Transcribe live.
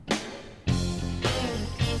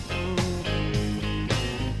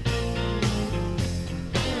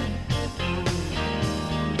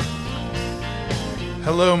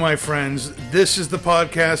Hello, my friends. This is the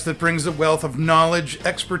podcast that brings the wealth of knowledge,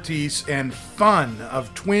 expertise, and fun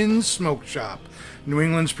of Twins Smoke Shop, New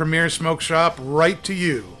England's premier smoke shop, right to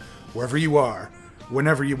you, wherever you are,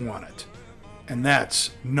 whenever you want it. And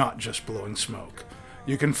that's not just blowing smoke.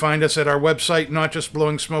 You can find us at our website,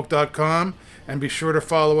 notjustblowingsmoke.com, and be sure to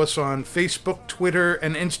follow us on Facebook, Twitter,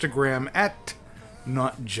 and Instagram at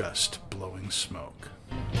Not Just Blowing Smoke.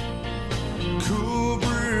 Cool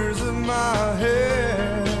breeze in my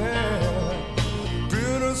head,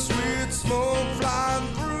 bittersweet smoke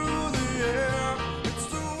flying through the air. It's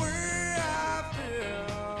the way I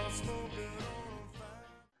feel, smoking on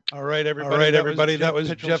fire. All right, everybody. That was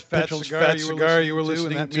Jeff Pitchell's Fat Cigar you were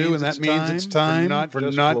listening to, and that means it's time for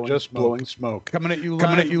Not Just Blowing Smoke. Coming at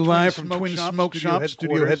you live from Twin Smoke Shop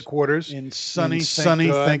Studio Headquarters in sunny,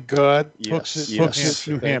 thank God, Hooksett,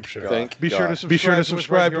 New Hampshire. Be sure to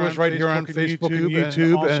subscribe to us right here on Facebook and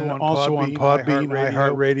YouTube, and also on Podbean,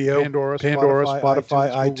 iHeartRadio, Pandora,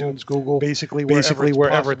 Spotify, iTunes, Google, basically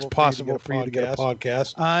wherever it's possible for you to get a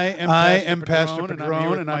podcast. I am Pastor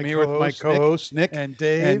Padron, and I'm here with my co-host Nick and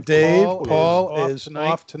Dave. Paul is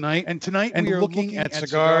off tonight. And tonight we are looking at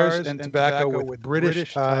cigars and tobacco with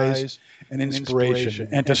British ties and inspiration.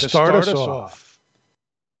 And to start us off,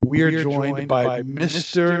 we are joined by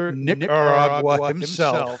Mr. Nicaragua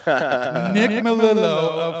himself, Nick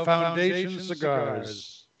Melillo of Foundation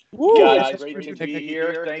Cigars. Woo. Guys, great to be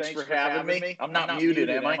here. Thanks for having me. I'm not muted,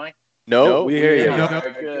 am I? No, we hear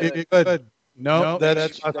you. Good. No,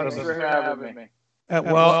 that's Thanks for having me.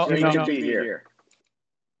 Well, great to be here.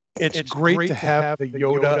 It's great to have the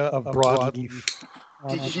Yoda of broadleaf.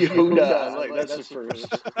 Yoda, that's the first.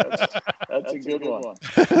 That's a good one.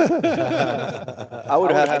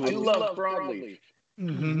 I do love broadleaf.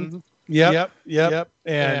 Mm-hmm. Yep.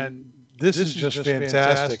 And this is just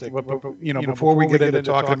fantastic. But, before we get into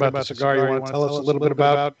talking about the cigar, you want to tell us a little bit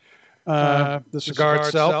about the cigar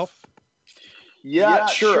itself? Yeah,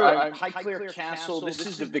 sure. I'm Highclere Castle. This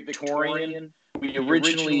is the Victorian. We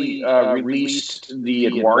originally released the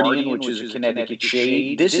Edwardian, which is a Connecticut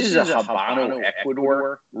shade. This is a Habano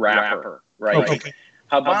Ecuador wrapper, right? Okay.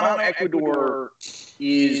 Habano Ecuador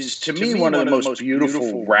is, to me, one of the most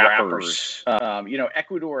beautiful wrappers.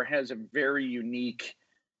 Ecuador has a very unique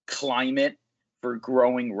climate for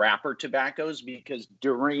growing wrapper tobaccos because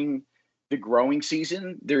during the growing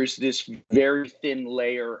season, there's this very thin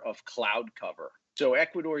layer of cloud cover. So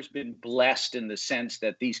Ecuador's been blessed in the sense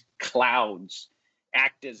that these clouds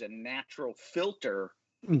act as a natural filter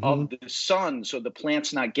of the sun, so the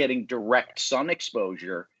plant's not getting direct sun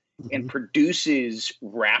exposure and produces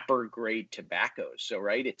wrapper grade tobaccos. So,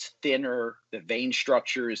 right, it's thinner, the vein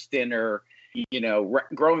structure is thinner.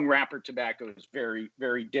 Growing wrapper tobacco is very,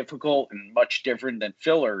 very difficult and much different than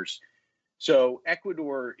fillers. So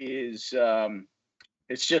Ecuador is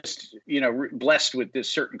it's just, blessed with this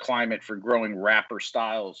certain climate for growing wrapper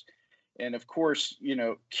styles. And of course,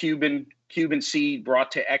 Cuban seed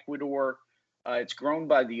brought to Ecuador. It's grown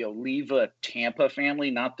by the Oliva Tampa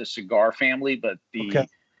family, not the cigar family, but the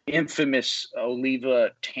infamous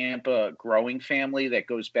Oliva Tampa growing family that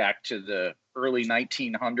goes back to the early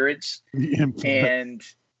 1900s. And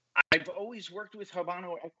I've always worked with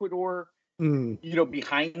Habano Ecuador,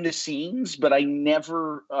 behind the scenes, but I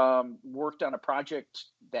never worked on a project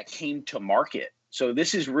that came to market. So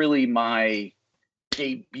this is really my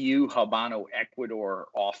debut Habano Ecuador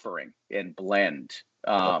offering and blend.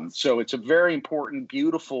 So it's a very important,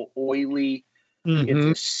 beautiful, oily. It's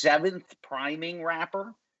a 7th priming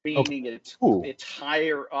wrapper, meaning it's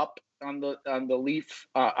higher up on the leaf.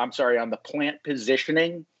 On the plant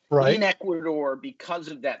positioning in Ecuador because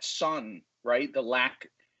of that sun. Right, the lack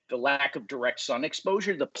of direct sun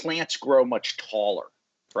exposure, the plants grow much taller,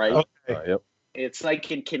 right? Yep. It's like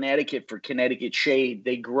in Connecticut, for Connecticut shade,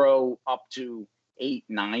 they grow up to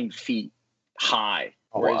 8-9 feet high,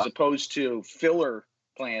 whereas opposed to filler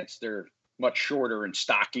plants, they're much shorter and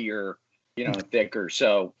stockier, thicker.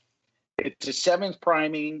 So it's a 7th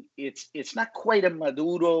priming. It's not quite a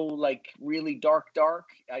Maduro, like really dark.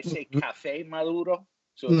 I say Cafe Maduro.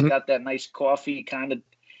 So it's got that nice coffee kind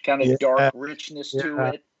of dark richness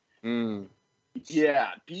to it.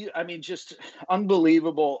 Yeah, just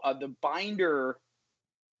unbelievable. The binder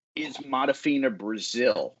is Matafina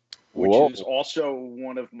Brazil, which is also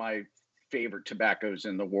one of my favorite tobaccos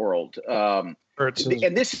in the world. And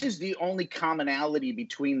this is the only commonality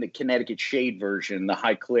between the Connecticut shade version, the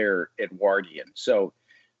Highclere Edwardian. So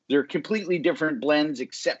they're completely different blends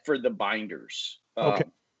except for the binders.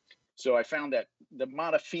 So I found that the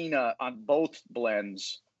Matafina on both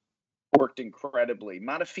blends worked incredibly.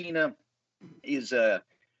 Matafina is a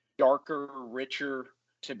darker, richer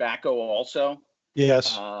tobacco also.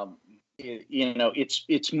 Yes.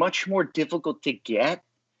 It's much more difficult to get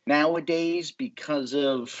nowadays because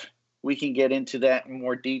of, we can get into that in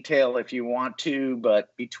more detail if you want to, but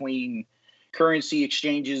between currency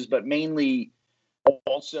exchanges, but mainly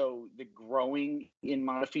also the growing in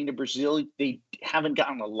Matafina, Brazil, they haven't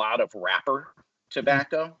gotten a lot of wrapper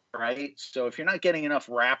tobacco, right? So if you're not getting enough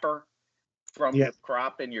wrapper from the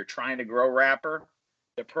crop and you're trying to grow wrapper,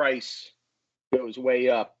 the price goes way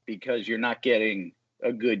up because you're not getting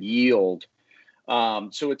a good yield.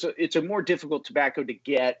 So it's a more difficult tobacco to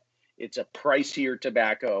get. It's a pricier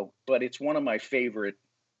tobacco, but it's one of my favorite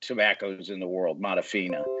tobaccos in the world,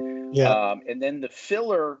 Matafina. Yeah. And then the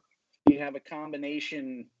filler, you have a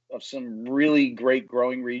combination of some really great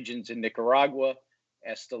growing regions in Nicaragua,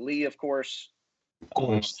 Esteli, of course,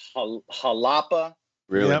 Jalapa,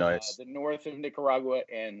 really nice, the north of Nicaragua,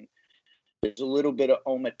 and there's a little bit of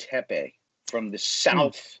Ometepe from the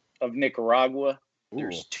south of Nicaragua. Ooh.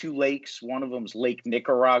 There's 2 lakes. One of them's Lake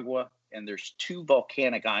Nicaragua, and there's 2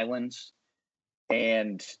 volcanic islands.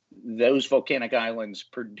 And those volcanic islands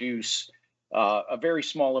produce a very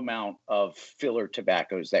small amount of filler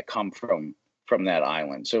tobaccos that come from that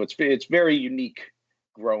island. So it's very unique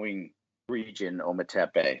growing region,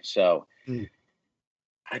 Ometepe. So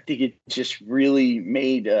I think it just really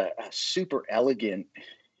made a super elegant,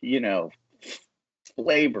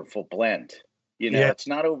 flavorful blend. It's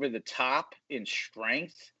not over the top in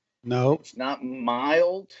strength. No, it's not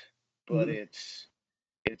mild, but it's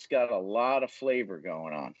got a lot of flavor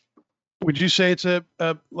going on. Would you say it's a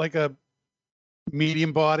like a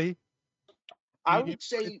medium body? I would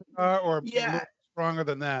say, or a little stronger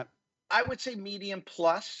than that. I would say medium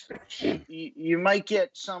plus. You might get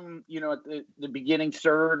some, at the beginning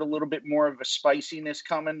third, a little bit more of a spiciness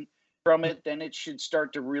coming from it. Then it should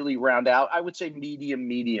start to really round out. I would say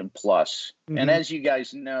medium plus. And as you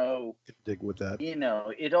guys know, dig with that.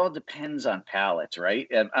 It all depends on palates, right?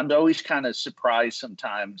 And I'm always kind of surprised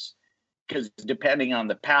sometimes because depending on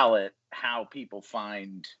the palate, how people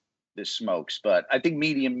find the smokes. But I think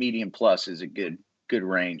medium plus is a good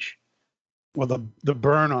range. Well, the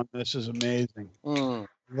burn on this is amazing.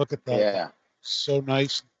 Look at that. Yeah. So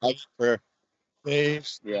nice.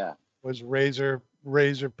 Waves. Yeah. Was razor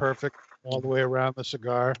perfect all the way around the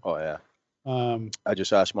cigar. Oh yeah. I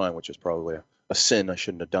just asked mine, which is probably a sin. I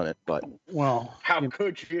shouldn't have done it, but how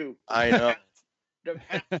could you? I know. The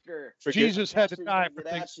pastor. Jesus had to die for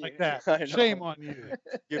things like that. Shame on you.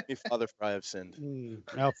 Give me, Father, for I have sinned.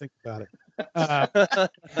 I'll think about it.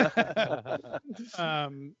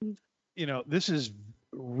 This is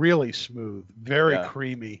really smooth, very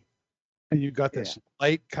creamy, and you got this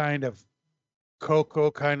light kind of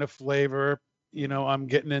cocoa kind of flavor. I'm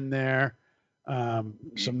getting in there.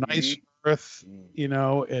 Some nice earth.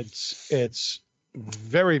 It's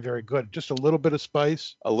very, very good. Just a little bit of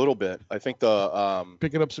spice. A little bit. I think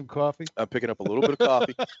picking up some coffee. I'm picking up a little bit of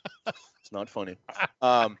coffee. It's not funny.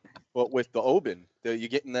 But with the Oban, you're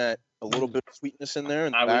getting that a little bit of sweetness in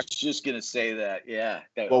there. I was just gonna say that. Yeah,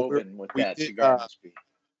 that Oban with that cigar must be.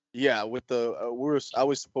 Yeah, with the I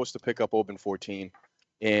was supposed to pick up Oban 14,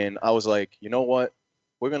 and I was like, you know what?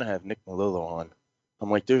 We're gonna have Nick Melillo on.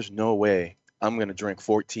 I'm like, there's no way I'm gonna drink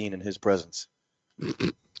 14 in his presence.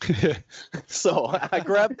 So I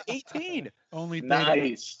grabbed 18. Only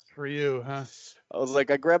nice for you, huh? I was like,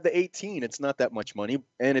 I grabbed the 18. It's not that much money,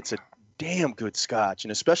 and it's a damn good scotch,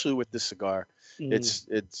 and especially with this cigar, it's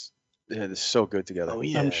so good together. Oh,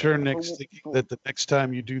 yeah. I'm sure Nick's thinking that the next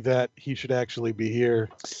time you do that, he should actually be here.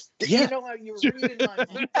 Yeah. You're reading my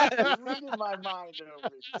mind. You're reading my mind over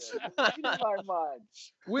here. Reading my mind.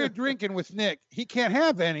 We're drinking with Nick. He can't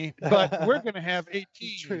have any, but we're gonna have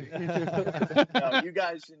 18. No, you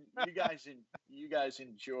guys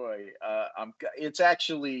enjoy. It's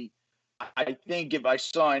actually, I think if I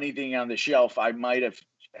saw anything on the shelf, I might have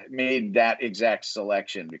made that exact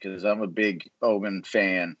selection because I'm a big Oban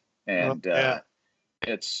fan. And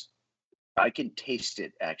I can taste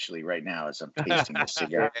it actually right now as I'm tasting the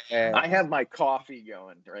cigar. I have my coffee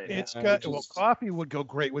going right now. Coffee would go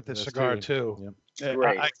great with this cigar too. Yep.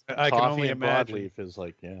 Great. I can only imagine. Broadleaf is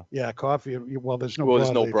like coffee. Well, there's no.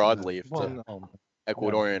 There's no broadleaf.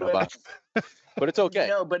 Ecuadorian about, but it's okay.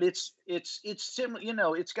 No, but it's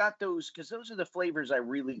similar. It's got those because those are the flavors I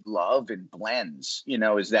really love in blends.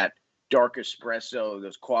 Is that dark espresso,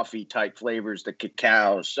 those coffee type flavors, the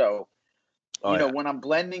cacao. So, when I'm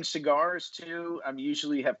blending cigars too, I'm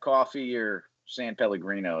usually have coffee or San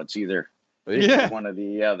Pellegrino. It's either one or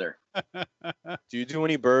the other. Do you do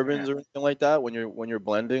any bourbons or anything like that when you're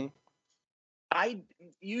blending? I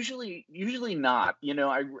usually not.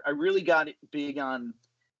 I really got it big on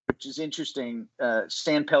which is interesting.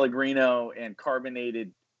 San Pellegrino and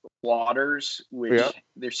carbonated waters, which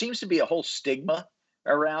there seems to be a whole stigma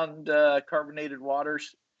around carbonated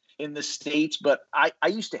waters in the States. But I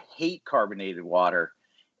used to hate carbonated water.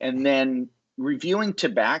 And then reviewing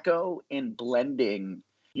tobacco and blending,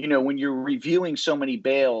 when you're reviewing so many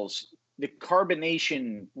bales, the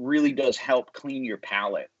carbonation really does help clean your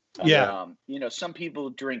palate. Yeah. Some people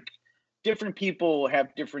different people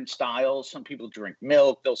have different styles. Some people drink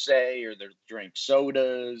milk, they'll say, or they drink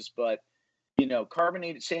sodas. But,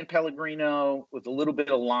 carbonated San Pellegrino with a little bit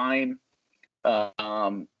of lime,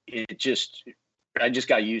 I just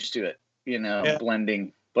got used to it,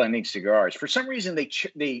 blending cigars. For some reason,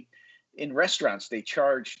 they in restaurants, they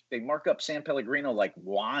mark up San Pellegrino like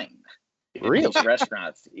wine. Really? In these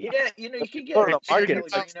restaurants. Yeah, you can get San Pellegrino.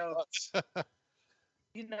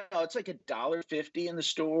 It's like $1.50 in the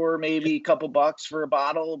store, maybe a couple bucks for a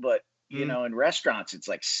bottle, but in restaurants it's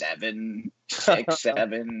like $7, $6,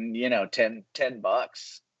 $7,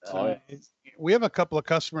 $10. We have a couple of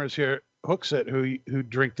customers here, Hooksett, who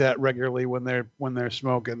drink that regularly when they're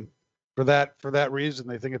smoking. For that reason,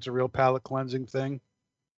 they think it's a real palate cleansing thing.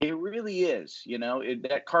 It really is,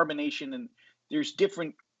 that carbonation, and there's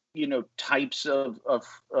different, types of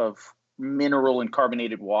mineral and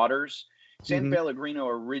carbonated waters. San Pellegrino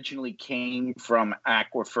originally came from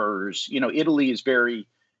aquifers. Italy is very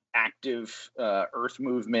active, earth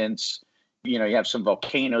movements. You have some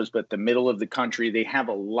volcanoes, but the middle of the country, they have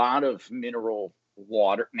a lot of mineral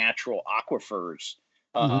water, natural aquifers.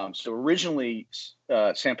 So originally,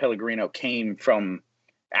 San Pellegrino came from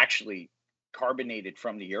actually carbonated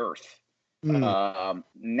from the earth.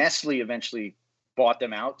 Nestle eventually bought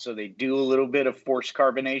them out, so they do a little bit of forced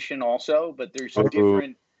carbonation also, but there's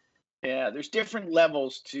different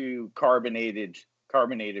levels to carbonated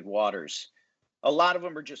waters. A lot of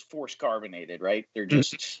them are just forced carbonated, right? They're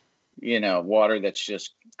just water that's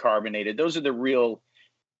just carbonated. Those are the real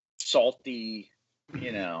salty.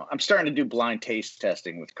 I'm starting to do blind taste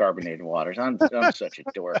testing with carbonated waters. I'm such a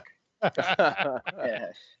dork. Yeah.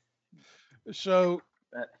 So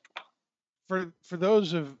for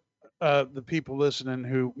those of the people listening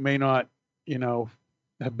who may not,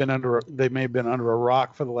 have been they may have been under a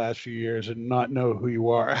rock for the last few years and not know who you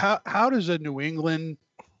are. How does a New England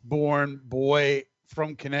born boy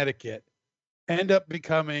from Connecticut end up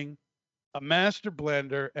becoming a master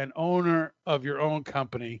blender and owner of your own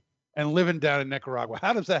company and living down in Nicaragua?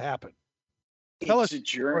 How does that happen? It's a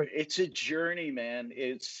journey. It's a journey, man.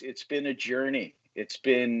 It's been a journey. It's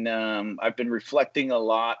been I've been reflecting a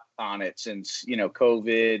lot on it since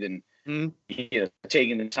COVID and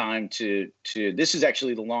taking the time to this is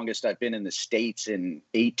actually the longest I've been in the States in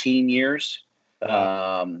 18 years.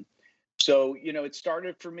 So it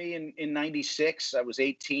started for me in 96. I was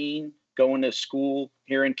 18, going to school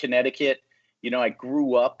here in Connecticut. I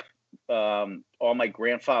grew up, all my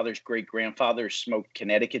great grandfathers smoked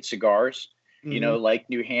Connecticut cigars, like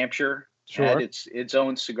New Hampshire. Sure. Had its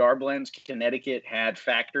own cigar blends. Connecticut had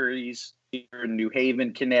factories here in New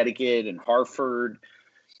Haven, Connecticut, and Hartford.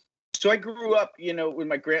 So I grew up,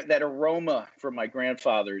 with that aroma from my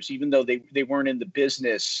grandfathers. Even though they weren't in the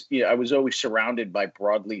business, I was always surrounded by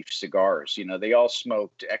broadleaf cigars. They all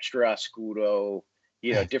smoked Extra Oscuro,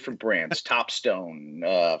 different brands,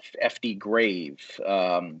 Topstone, FD Grave.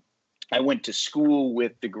 I went to school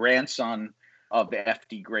with the grandson of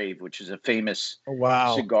FD Grave, which is a famous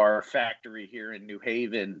cigar factory here in New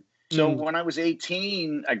Haven. So when I was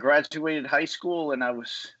 18, I graduated high school, and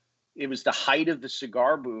it was the height of the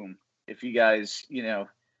cigar boom. If you guys, you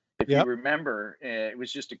remember, it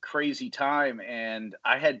was just a crazy time, and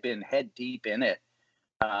I had been head deep in it,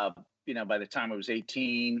 by the time I was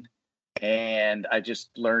 18, and I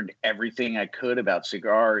just learned everything I could about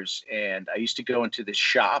cigars. And I used to go into this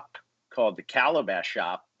shop called the Calabash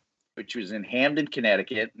Shop, which was in Hamden,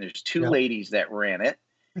 Connecticut. And there's two ladies that ran it.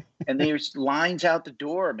 And there's lines out the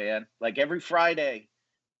door, man. Like every Friday,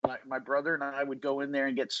 my brother and I would go in there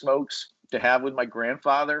and get smokes to have with my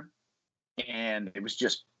grandfather. And it was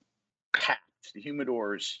just packed. The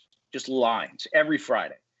humidors, just lines every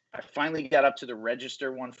Friday. I finally got up to the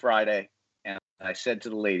register one Friday, and I said to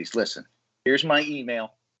the ladies, listen, here's my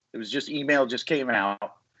email. It was just email just came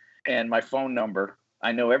out, and my phone number.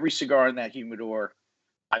 I know every cigar in that humidor.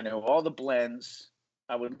 I know all the blends.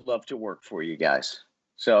 I would love to work for you guys.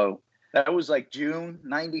 So that was like June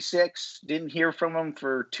 96. Didn't hear from them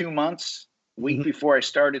for 2 months. Week before I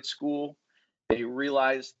started school, they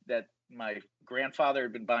realized that my grandfather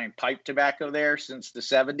had been buying pipe tobacco there since the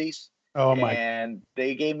 70s. Oh my! And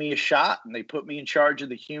they gave me a shot, and they put me in charge of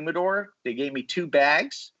the humidor. They gave me 2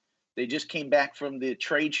 bags. They just came back from the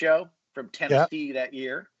trade show from Tennessee that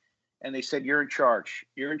year. and they said, you're in charge.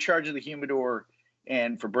 You're in charge of the humidor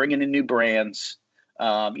and for bringing in new brands.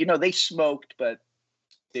 They smoked, but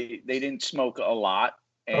they didn't smoke a lot.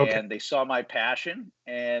 And they saw my passion.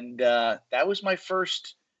 And that was my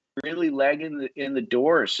first really leg in the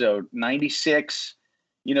door. So 96,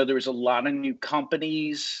 there was a lot of new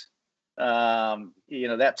companies.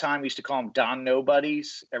 That time we used to call them Don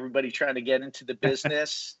Nobodies, everybody trying to get into the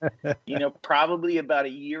business. Probably about a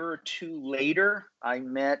year or two later, I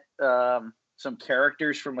met some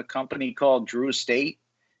characters from a company called Drew Estate.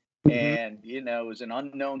 And, it was an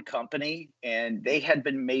unknown company, and they had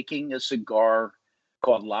been making a cigar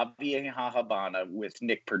called La Vieja Habana with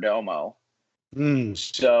Nick Perdomo.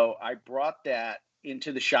 So I brought that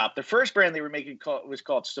into the shop. The first brand they were making was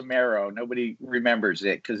called Somero. Nobody remembers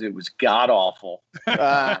it because it was god awful.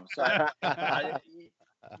 That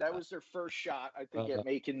was their first shot, I think, at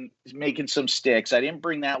making some sticks. I didn't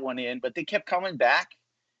bring that one in, but they kept coming back,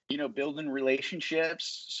 building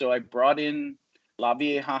relationships. So I brought in La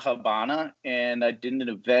Vieja Habana, and I did an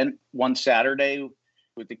event one Saturday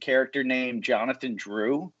with the character named Jonathan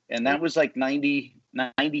Drew, and that was like 98,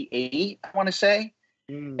 I want to say.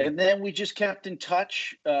 And then we just kept in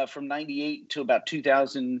touch from 98 to about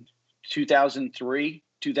 2000, 2003,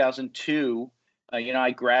 2002.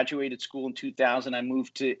 I graduated school in 2000. I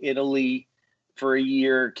moved to Italy for a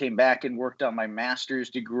year, came back and worked on my master's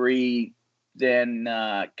degree, then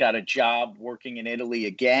got a job working in Italy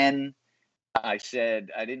again. I said,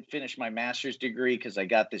 I didn't finish my master's degree because I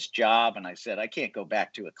got this job, and I said, I can't go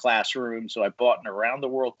back to a classroom. So I bought an around the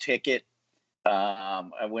world ticket.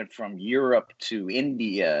 I went from Europe to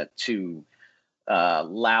India to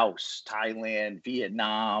Laos, Thailand,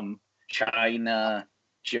 Vietnam, China,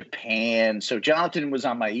 Japan. So Jonathan was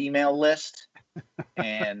on my email list,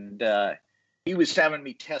 and he was having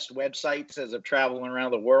me test websites as I'm traveling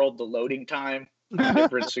around the world, the loading time,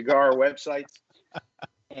 different cigar websites.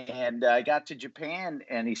 And I got to Japan,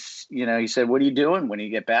 and he said, what are you doing when you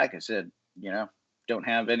get back? I said, don't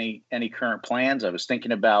have any current plans. I was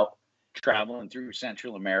thinking about traveling through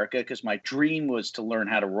Central America because my dream was to learn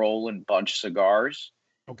how to roll and bunch cigars.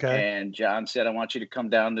 Okay. And John said, I want you to come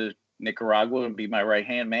down to Nicaragua and be my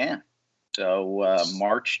right-hand man. So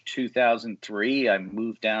March 2003, I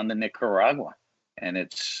moved down to Nicaragua, and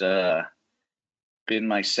it's been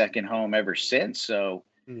my second home ever since. So,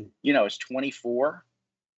 I was 24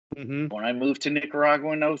 when I moved to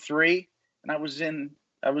Nicaragua in 2003, and I was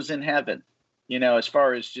in heaven, as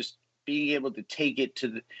far as just being able to take it to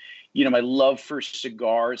the, my love for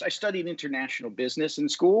cigars. I studied international business in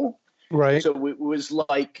school. Right. So it was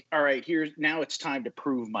like, all right, now it's time to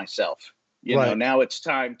prove myself. Now it's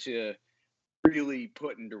time to really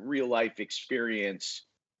put into real life experience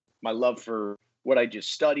my love for what I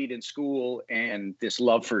just studied in school and this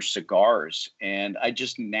love for cigars. And I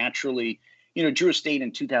just naturally, Drew Estate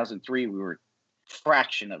in 2003, we were a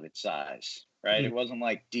fraction of its size, right? It wasn't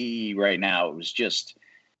like D right now. It was just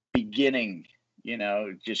beginning,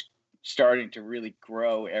 just starting to really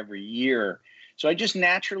grow every year. So I just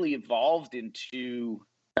naturally evolved into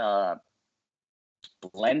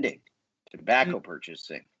blending, tobacco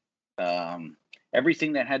purchasing,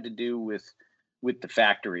 everything that had to do with the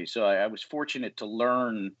factory. So I was fortunate to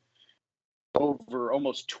learn over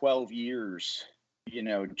almost 12 years,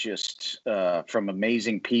 just from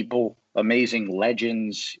amazing people, amazing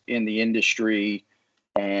legends in the industry,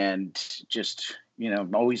 and just,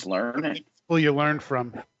 I'm always learning. Well, you learned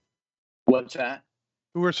from. What's that?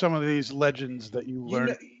 Who are some of these legends that you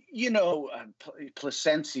learned?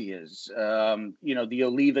 Plasencias, the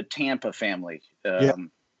Oliva Tampa family.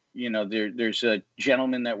 There's a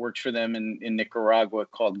gentleman that works for them in Nicaragua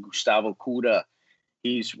called Gustavo Cura.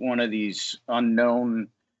 He's one of these unknown,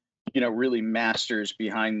 really masters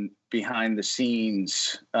behind the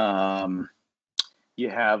scenes. You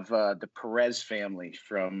have the Perez family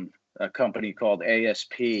from a company called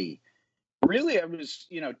ASP. Really, it was,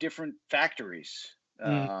 different factories,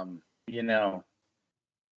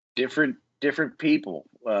 different people,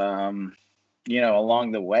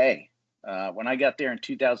 along the way. When I got there in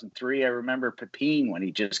 2003, I remember Pepin when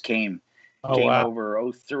he just came over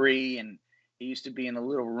 2003, and he used to be in a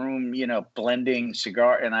little room, blending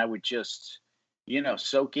cigar, and I would just,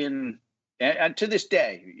 soak in. And to this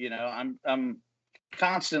day, I'm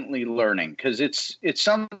constantly learning because it's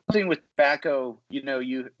something with tobacco.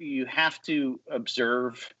 You have to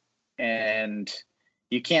observe, and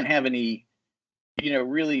you can't have any,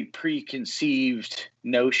 really preconceived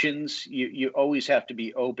notions. You always have to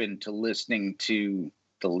be open to listening to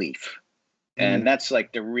the leaf. And that's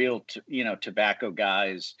like the real, tobacco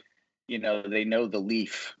guys, they know the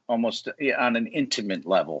leaf almost on an intimate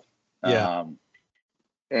level. Yeah.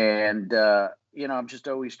 and I'm just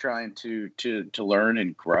always trying to learn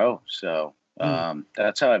and grow. So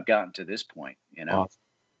that's how I've gotten to this point. Awesome.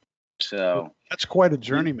 So that's quite a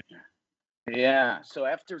journey, man. Yeah. So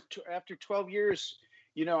after 12 years,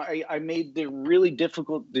 I made the really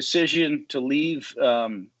difficult decision to leave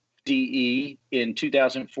DE in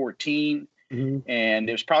 2014. And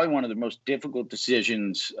it was probably one of the most difficult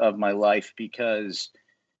decisions of my life because,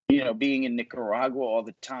 being in Nicaragua all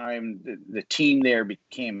the time, the team there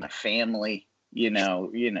became my family.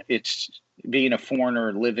 It's being a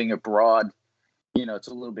foreigner living abroad, it's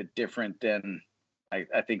a little bit different than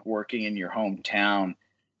I think working in your hometown.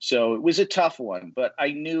 So it was a tough one, but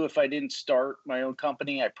I knew if I didn't start my own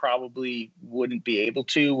company, I probably wouldn't be able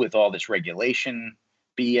to with all this regulation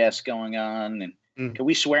BS going on. And can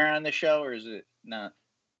we swear on the show, or is it not?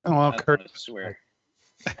 Oh, well, Kurt, swear.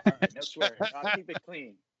 All right, no swear. I'll keep it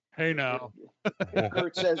clean. Hey, no. If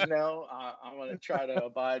Kurt says no, I'm going to try to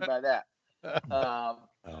abide by that.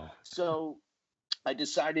 So I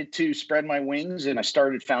decided to spread my wings, and I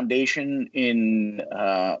started Foundation in,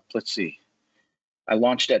 I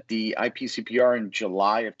launched at the IPCPR in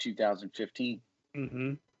July of 2015.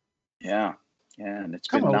 Yeah. And it's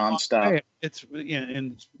been nonstop. It's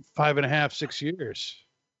in 5.5, 6 years.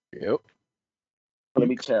 Yep. Let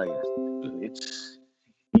me tell you, it's,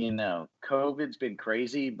 COVID's been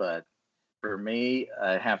crazy, but for me,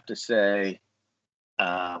 I have to say,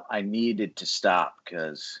 I needed to stop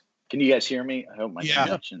because, can you guys hear me? I hope my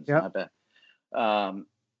connection's not bad.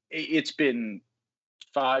 It's been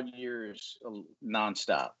 5 years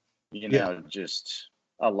nonstop, just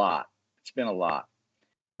a lot. It's been a lot.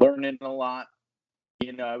 Learning a lot.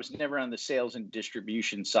 I was never on the sales and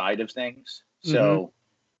distribution side of things. So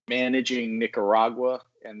managing Nicaragua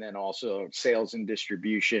and then also sales and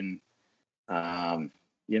distribution,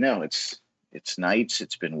 it's nights,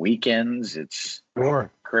 it's been weekends, it's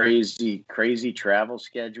crazy travel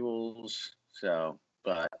schedules. So,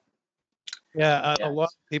 but a lot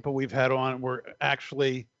of people we've had on were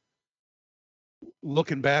actually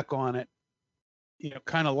looking back on it,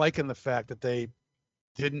 kind of liking the fact that they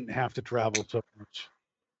didn't have to travel so much.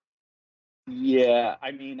 Yeah,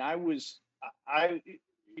 I mean,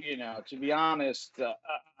 to be honest,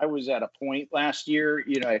 I was at a point last year,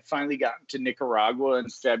 I finally got to Nicaragua in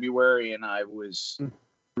February, and I was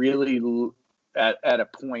really at a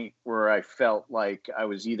point where I felt like I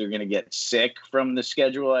was either going to get sick from the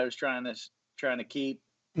schedule I was trying to keep,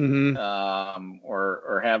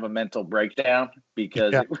 or have a mental breakdown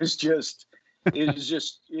because it was just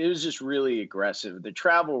really aggressive. The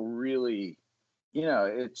travel really,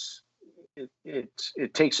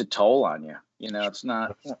 it takes a toll on you. It's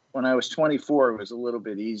not, when I was 24, it was a little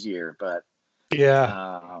bit easier, but it's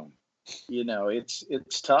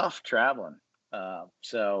tough traveling.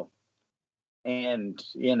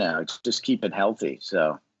 It's just keeping healthy.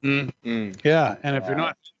 So, and if you're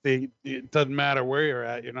not, it doesn't matter where you're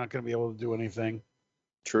at, you're not going to be able to do anything.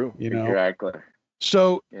 True. Exactly.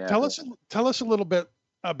 So tell us a little bit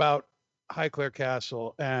about Highclere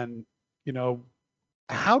Castle, and,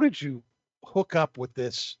 how did you hook up with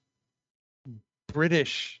this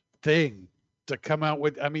British thing to come out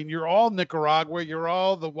with? I mean, you're all Nicaragua, you're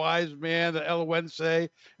all the Wise Man, the Elowense,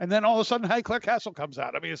 and then all of a sudden Highclere Castle comes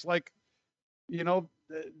out. I mean, it's like,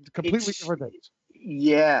 completely different things.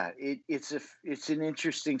 Yeah, it's an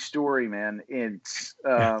interesting story, man. It's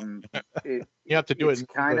you have to do it.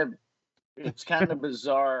 It's kind of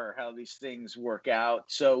bizarre how these things work out.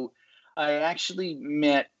 So I actually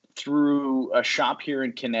met through a shop here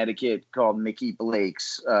in Connecticut called Mickey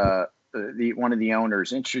Blake's. One of the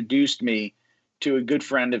owners introduced me to a good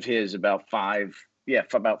friend of his about 5-6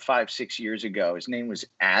 years ago. His name was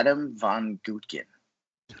Adam Von Gutkin.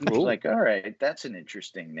 I was like, all right, that's an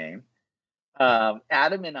interesting name.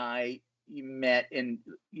 Adam and I met, and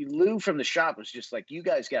Lou from the shop was just like, you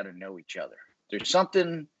guys got to know each other. There's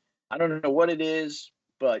something, I don't know what it is,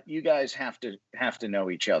 but you guys have to know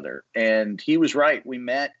each other. And he was right. We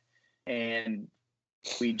met and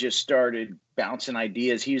we just started bouncing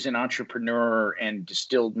ideas. He's an entrepreneur and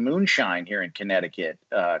distilled moonshine here in Connecticut,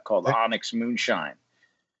 called Onyx Moonshine.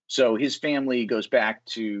 So his family goes back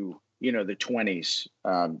to, the 20s,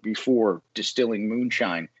 before distilling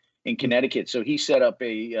moonshine in Connecticut. So he set up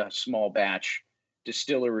a small batch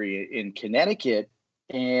distillery in Connecticut,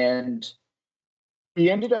 and he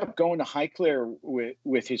ended up going to Highclere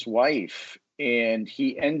with his wife, and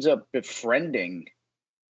he ends up befriending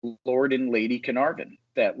Lord and Lady Carnarvon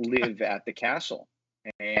that live at the castle.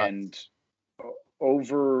 And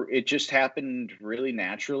it just happened really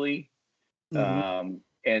naturally. And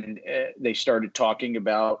they started talking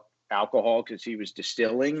about alcohol because he was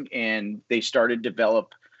distilling, and they started to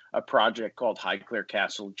develop a project called Highclere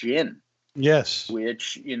Castle Gin. Yes.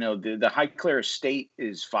 Which, the Highclere estate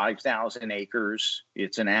is 5,000 acres.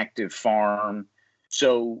 It's an active farm.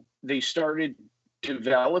 So they started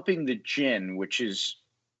developing the gin, which is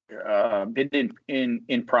been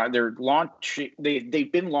they're launching.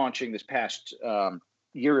 They've been launching this past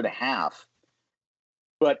year and a half.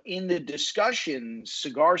 But in the discussion,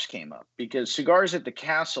 cigars came up because cigars at the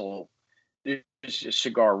castle. There's a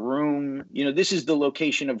cigar room. This is the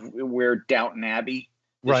location of where Downton Abbey.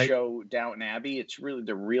 The show Downton Abbey. It's really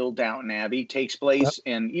the real Downton Abbey takes place.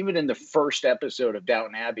 Yep. And even in the first episode of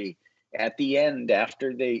Downton Abbey, at the end,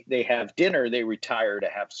 after they have dinner, they retire to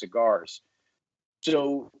have cigars.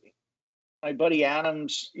 So my buddy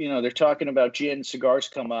Adams, they're talking about gin, cigars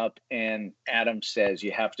come up, and Adams says,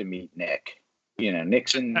 you have to meet Nick.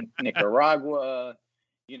 Nick's in Nicaragua.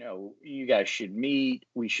 You guys should meet.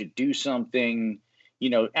 We should do something.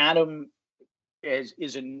 Adam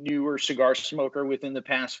is a newer cigar smoker within the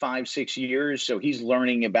past 5-6 years. So he's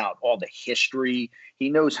learning about all the history. He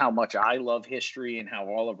knows how much I love history and how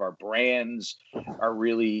all of our brands are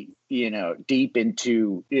really, deep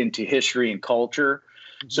into history and culture.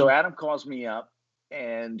 Mm-hmm. So Adam calls me up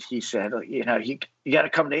and he said, you got to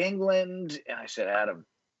come to England. And I said, Adam,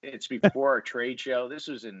 it's before our trade show. This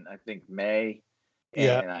was in, I think, May.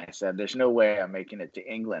 And I said, there's no way I'm making it to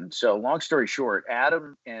England. So long story short,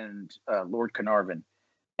 Adam and Lord Carnarvon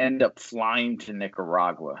end up flying to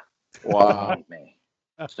Nicaragua to meet me.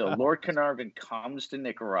 So Lord Carnarvon comes to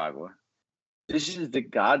Nicaragua. This is the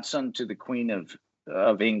godson to the Queen of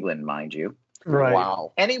England, mind you. Right.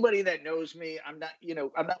 Wow. Anybody that knows me, I'm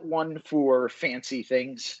not one for fancy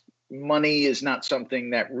thing. Money is not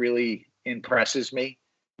something that really impresses me.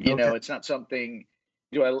 It's not something.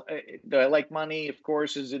 Do I like money? Of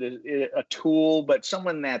course. Is it a tool? But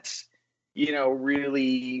someone that's,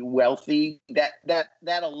 really wealthy, that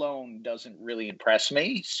alone doesn't really impress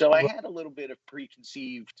me. So I had a little bit of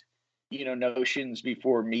preconceived, notions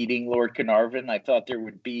before meeting Lord Carnarvon. I thought there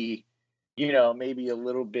would be, maybe a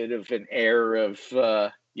little bit of an air of,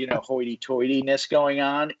 hoity-toityness going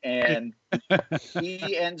on. And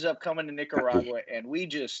he ends up coming to Nicaragua, and we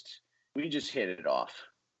just hit it off.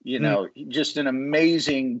 Just an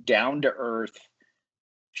amazing, down-to-earth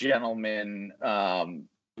gentleman,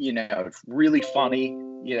 really funny,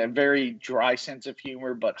 very dry sense of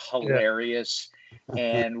humor, but hilarious.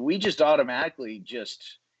 And we just automatically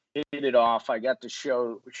just hit it off. I got to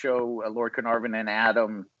show Lord Carnarvon and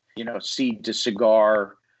Adam, Seed to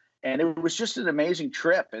Cigar. And it was just an amazing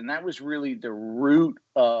trip. And that was really the root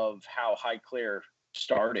of how Highclere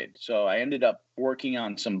started. So I ended up working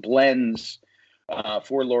on some blends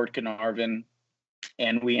for Lord Carnarvon,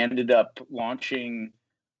 and we ended up launching,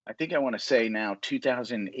 I think I want to say now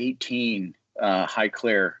 2018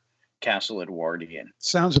 Highclere Castle Edwardian.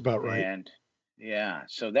 Sounds about right. And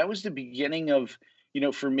so that was the beginning of,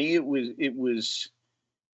 for me it was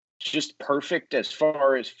just perfect as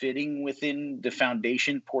far as fitting within the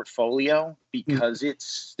foundation portfolio because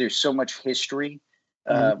there's so much history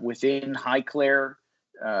within Highclere.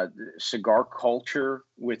 Cigar culture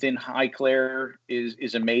within Highclere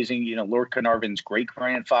is amazing. Lord Carnarvon's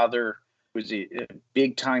great-grandfather was a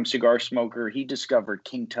big-time cigar smoker. He discovered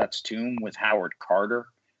King Tut's tomb with Howard Carter.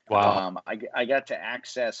 Wow. I got to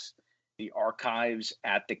access the archives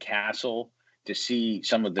at the castle to see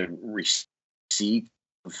some of the receipts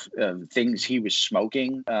of things he was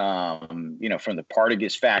smoking, from the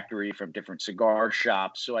Partagas factory, from different cigar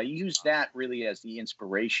shops. So I used that really as the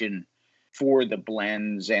inspiration for the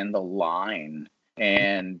blends and the line.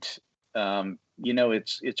 And,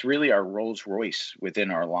 it's really our Rolls Royce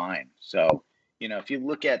within our line. So, if you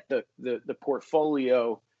look at the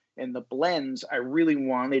portfolio and the blends, I really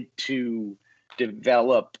wanted to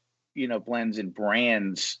develop, blends and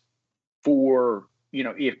brands for,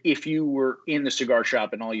 if you were in the cigar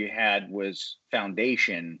shop and all you had was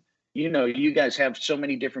foundation, you guys have so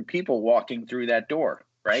many different people walking through that door,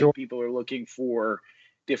 right? Sure. People are looking for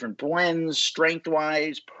different blends,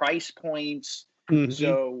 strength-wise, price points. Mm-hmm.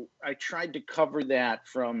 So I tried to cover that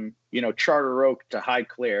from, Charter Oak to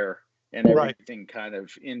Highclere and everything kind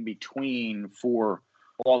of in between for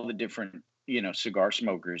all the different, cigar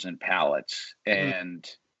smokers and palates. Mm-hmm.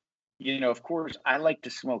 And, of course, I like to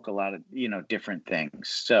smoke a lot of, different things.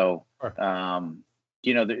 So,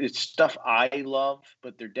 it's stuff I love,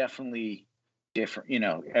 but they're definitely different.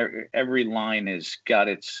 Every line has got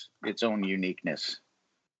its own uniqueness.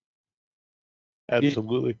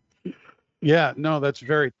 Absolutely. Yeah, no, that's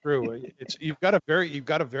very true. You've got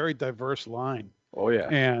a very diverse line. Oh yeah.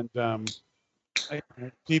 And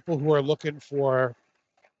people who are looking for,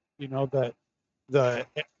 the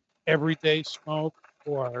everyday smoke,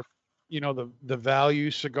 or the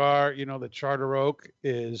value cigar, the Charter Oak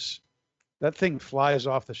that thing flies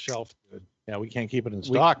off the shelf, dude. Yeah, we can't keep it in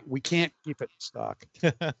stock. We can't keep it in stock.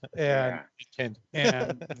 And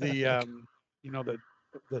the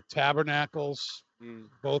Tabernacles,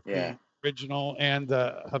 both the original and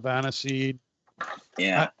the Havana Seed.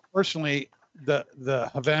 Yeah. Personally, the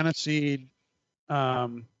Havana Seed,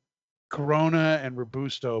 Corona and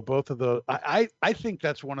Robusto, both of those, I think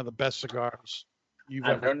that's one of the best cigars you've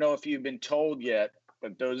ever. I don't know if you've been told yet,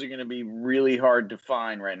 but those are going to be really hard to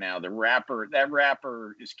find right now. That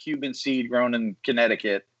wrapper is Cuban seed grown in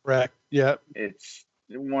Connecticut. Correct. Yeah. It's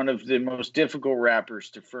one of the most difficult wrappers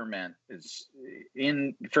to ferment. It's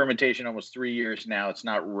in fermentation almost 3 years now. It's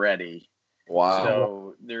not ready. Wow.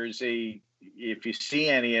 So if you see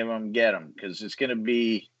any of them, get them, because it's going to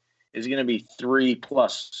be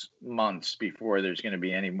 3+ months before there's going to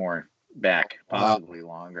be any more back, possibly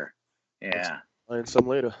longer. Yeah. And some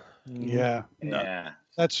later. Yeah. Yeah.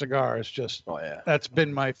 That cigar is just, that's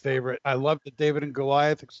been my favorite. I love the David and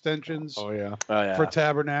Goliath extensions. For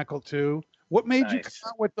Tabernacle too. What made you come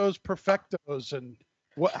out with those Perfectos and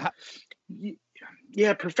what?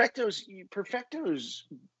 Yeah, Perfectos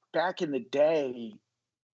back in the day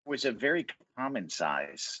was a very common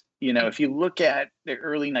size. If you look at the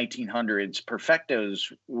early 1900s,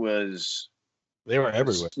 Perfectos they were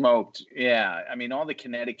everywhere. Smoked. Yeah. I mean, all the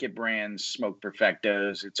Connecticut brands smoked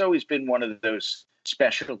Perfectos. It's always been one of those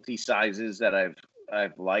specialty sizes that I've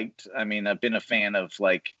liked. I mean, I've been a fan of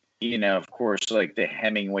of course, like the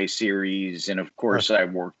Hemingway series. And of course I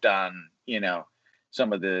worked on,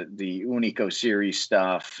 some of the Unico series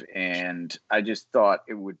stuff. And I just thought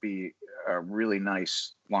it would be a really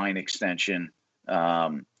nice line extension.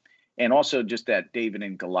 And also just that David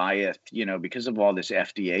and Goliath, because of all this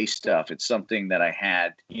FDA stuff, it's something that I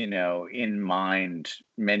had, in mind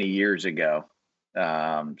many years ago.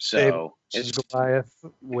 So it's Goliath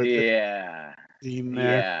with the theme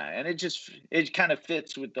there. Yeah. And it kind of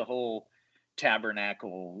fits with the whole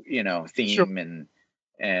Tabernacle, theme. Sure.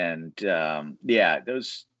 And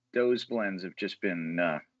those blends have just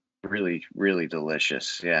been really, really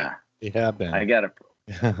delicious. Yeah. They have been. I got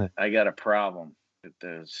a problem with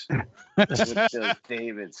those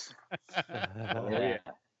Davids. Yeah.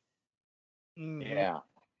 Yeah.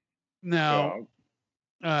 Now,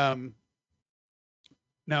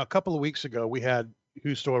 a couple of weeks ago, we had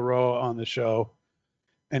Justo Aroa on the show,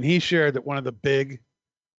 and he shared that one of the big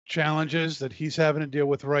challenges that he's having to deal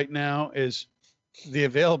with right now is the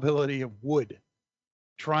availability of wood,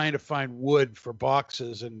 trying to find wood for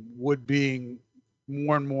boxes and wood being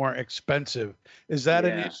more and more expensive. Is that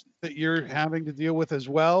an issue that you're having to deal with as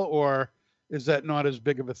well, or is that not as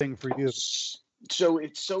big of a thing for you? So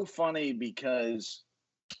it's so funny because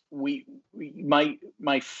a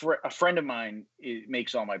friend of mine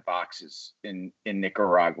makes all my boxes in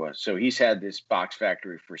Nicaragua. So he's had this box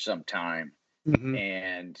factory for some time,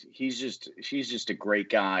 and he's just a great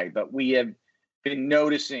guy. But we have been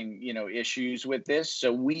noticing, issues with this.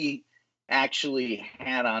 So we actually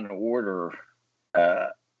had on order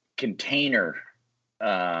container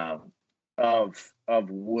of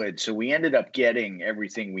wood. So we ended up getting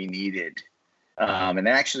everything we needed, and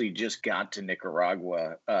actually just got to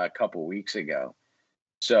Nicaragua a couple weeks ago.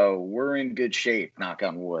 So we're in good shape, knock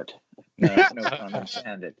on wood. No pun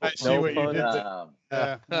intended. I see what you did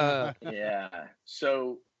there. Yeah.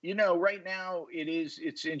 So right now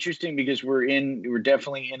it's interesting because we're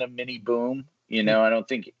definitely in a mini boom. I don't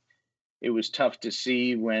think it was tough to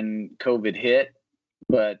see when COVID hit,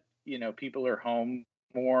 but people are home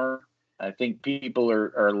more. I think people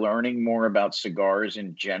are learning more about cigars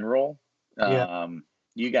in general.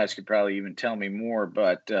 You guys could probably even tell me more,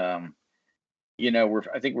 but I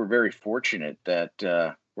think we're very fortunate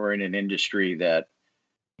that we're in an industry that,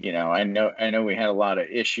 I know we had a lot of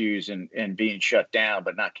issues and being shut down,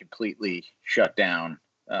 but not completely shut down.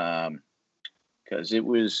 Cause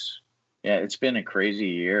it's been a crazy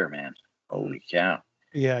year, man. Holy cow.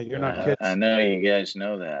 Yeah, you're not kidding. I know you guys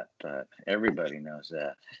know that, but everybody knows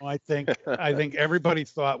that. Well, I think everybody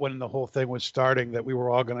thought when the whole thing was starting that we were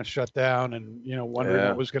all going to shut down and, wondering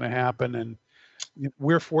what was going to happen. And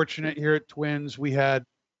we're fortunate here at Twins. We had,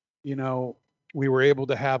 we were able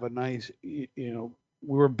to have a nice, we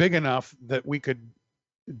were big enough that we could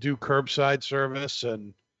do curbside service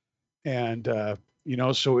and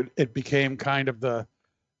so it became kind of the,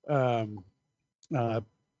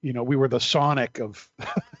 we were the Sonic of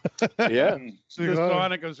the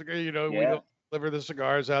Sonic of we deliver the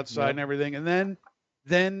cigars outside and everything. And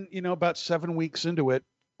then about 7 weeks into it,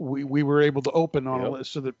 we were able to open on a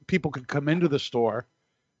list so that people could come into the store,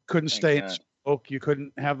 couldn't stay smoke. You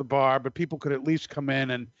couldn't have the bar, but people could at least come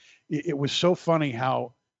in. And it was so funny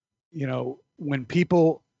how, when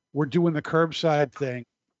people were doing the curbside thing,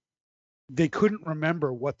 they couldn't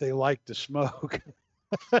remember what they liked to smoke.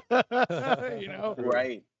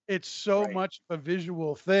 Right. It's so much a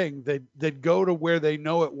visual thing. They'd go to where they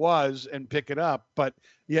know it was and pick it up, but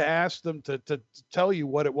you asked them to tell you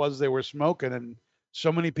what it was they were smoking, and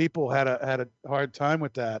so many people had a hard time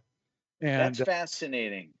with that. And that's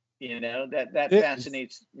fascinating. That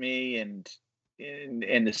fascinates me, and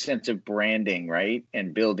in the sense of branding, right,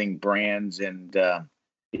 and building brands, and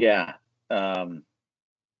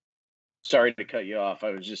sorry to cut you off.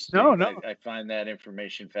 I was just no. I find that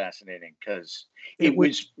information fascinating because it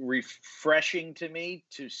was refreshing to me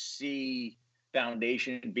to see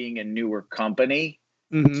Foundation being a newer company.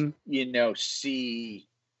 Mm-hmm. See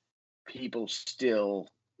people still,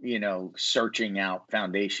 searching out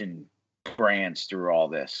Foundation brands through all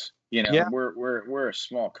this. We're a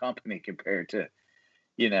small company compared to,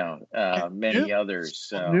 many others.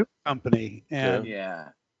 So new company, and yeah.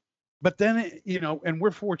 But then, and we're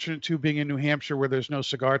fortunate too, being in New Hampshire where there's no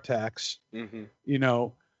cigar tax. Mm-hmm.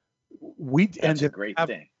 We That's a great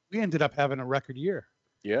thing. We ended up having a record year.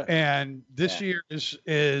 Yeah. And this year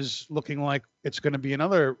is looking like it's going to be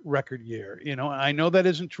another record year. I know that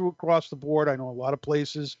isn't true across the board. I know a lot of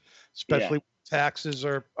places, especially when taxes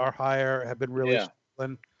are higher, have been really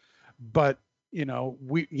struggling. But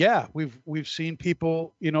we've seen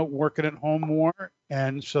people working at home more,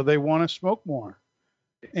 and so they want to smoke more.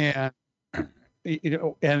 And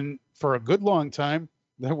and for a good long time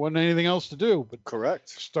there wasn't anything else to do but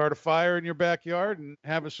start a fire in your backyard and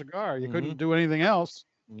have a cigar. You couldn't do anything else.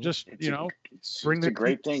 Just it's a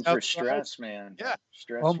great thing for stress, man.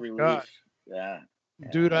 Stress relief. God. Yeah,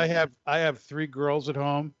 dude, I have 3 girls at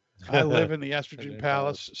home. I live in the estrogen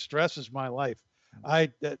palace. Stress is my life.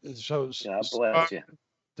 God bless you.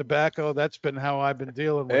 Tobacco, that's been how I've been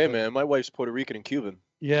dealing with it. Man, my wife's Puerto Rican and Cuban.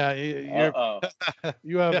 Yeah,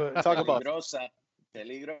 you have a talk about peligrosa.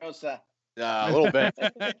 A little bit.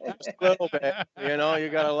 Just a little bit. You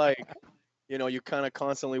gotta you kind of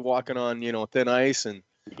constantly walking on, thin ice, and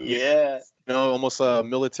almost a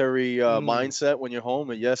military mindset when you're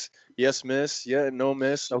home. And yes, miss. Yeah, no,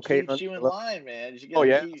 miss. Okay. Keeps you in line, man.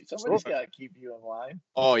 Somebody's got to keep you in line.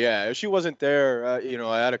 Oh yeah. If she wasn't there, I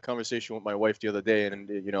had a conversation with my wife the other day, and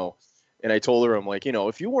and I told her, I'm like,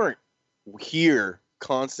 if you weren't here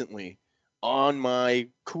constantly on my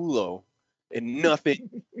culo, and nothing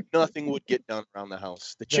would get done around the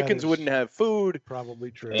house. The chickens wouldn't have food. Probably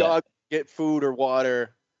true. Dog get food or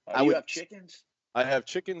water. You have chickens? I have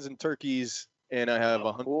chickens and turkeys, and I have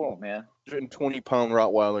a 120-pound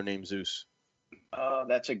Rottweiler named Zeus. Oh,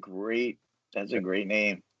 that's a great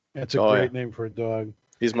name. That's a great name for a dog.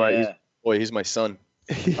 He's my son.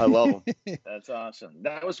 I love him. That's awesome.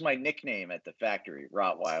 That was my nickname at the factory,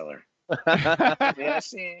 Rottweiler. I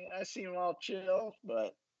see him all chill,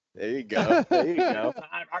 but there you go.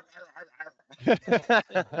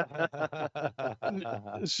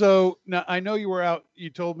 So now I know you were out. You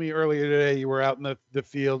told me earlier today you were out in the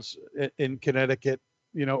fields in Connecticut.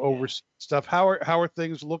 Over stuff. How are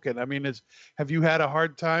things looking? I mean, have you had a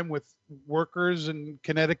hard time with workers in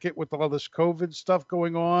Connecticut with all this COVID stuff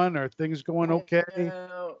going on? Are things going okay?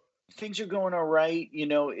 Things are going all right.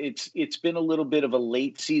 It's been a little bit of a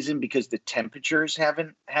late season because the temperatures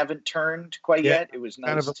haven't turned quite yet. It was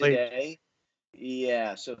nice today.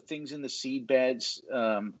 Yeah, so things in the seed beds,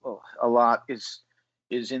 a lot is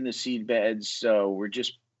in the seed beds. So we're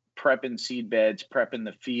just prepping seed beds, prepping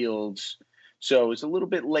the fields. So it's a little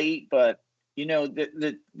bit late, but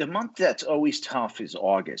the month that's always tough is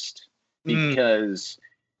August because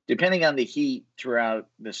depending on the heat throughout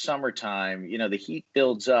the summertime, the heat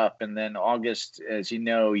builds up, and then August, as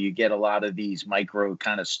you get a lot of these micro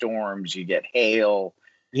kind of storms. You get hail.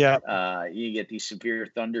 Yeah. You get these severe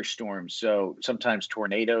thunderstorms. So sometimes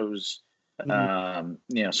tornadoes,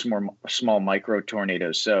 small micro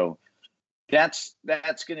tornadoes. So that's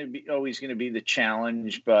going to always going to be the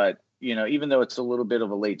challenge. But, even though it's a little bit of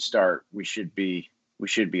a late start, we should be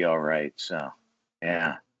all right. So,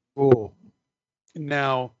 yeah. Cool.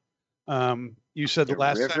 Now, you said the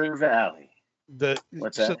last River Valley.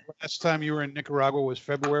 What's that? The last time you were in Nicaragua was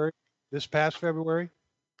February, this past February?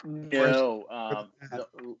 No,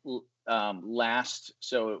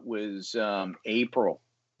 so it was April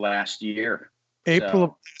last year. April of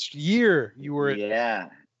last year you were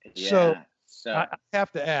So I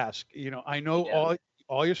have to ask, I know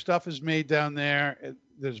all your stuff is made down there.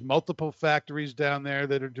 There's multiple factories down there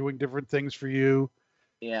that are doing different things for you.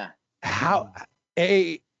 Yeah. How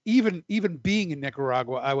even being in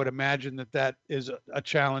Nicaragua, I would imagine that is a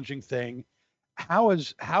challenging thing. how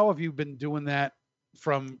have you been doing that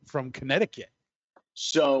from Connecticut?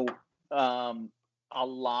 So I've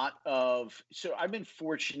been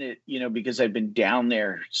fortunate, because I've been down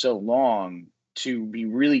there so long to be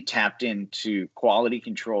really tapped into quality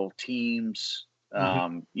control teams,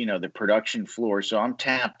 the production floor. So I'm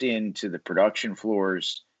tapped into the production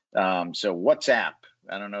floors. So WhatsApp,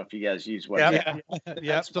 I don't know if you guys use WhatsApp.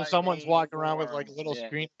 Yeah. So someone's walking around with like a little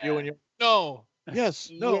screen view and you're, no. Yes.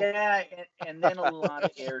 No. Yeah, and then a lot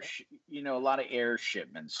of air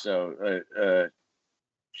shipments. So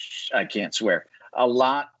I can't swear. A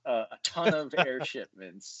ton of air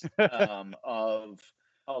shipments of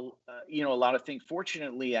a lot of things.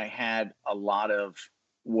 Fortunately, I had a lot of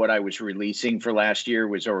what I was releasing for last year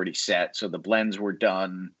was already set. So the blends were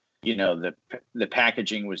done. The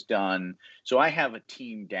packaging was done. So I have a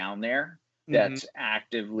team down there that's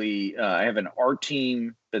actively. I have an art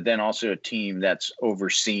team, but then also a team that's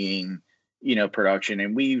overseeing, production.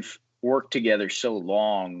 And we've worked together so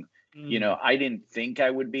long. I didn't think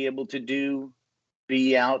I would be able to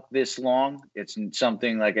be out this long. It's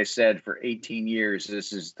something, like I said, for 18 years.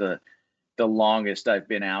 This is the longest I've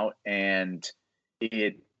been out, and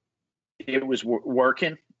it was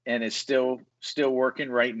working, and it's still working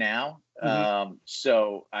right now.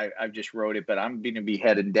 So I've just wrote it, but I'm going to be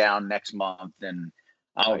heading down next month, and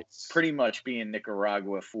I'll pretty much be in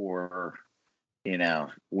Nicaragua for,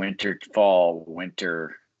 winter.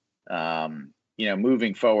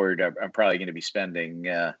 Moving forward, I'm probably going to be spending,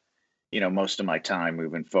 most of my time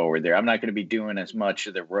moving forward there. I'm not going to be doing as much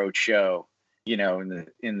of the road show, in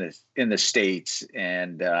the States.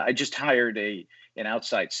 And I just hired an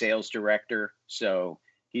outside sales director. So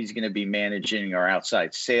he's going to be managing our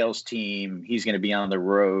outside sales team. He's going to be on the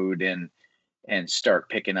road and start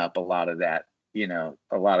picking up a lot of that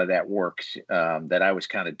work that I was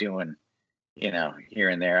kind of doing, here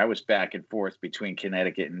and there. I was back and forth between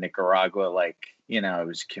Connecticut and Nicaragua. I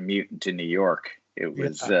was commuting to New York. It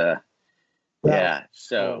was,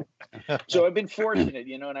 So I've been fortunate,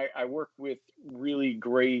 and I work with really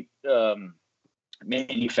great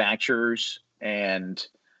manufacturers, and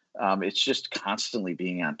it's just constantly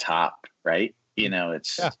being on top, right?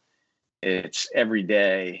 It's every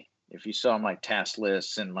day. If you saw my task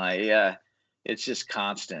lists and my, it's just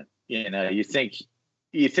constant. You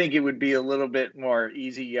think it would be a little bit more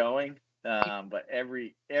easygoing, but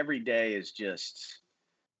every day is just,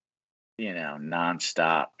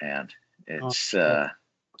 nonstop, man. It's so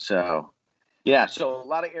a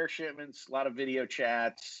lot of air shipments, a lot of video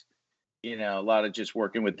chats, a lot of just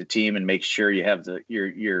working with the team and make sure you have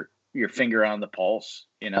your finger on the pulse.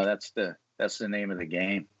 That's the name of the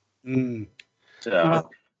game. So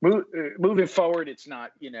moving forward, it's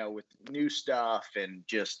not, with new stuff and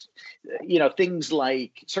just, things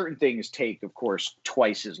like certain things take, of course,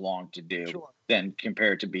 twice as long to do than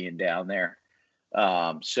compared to being down there.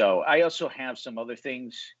 So I also have some other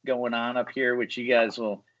things going on up here, which you guys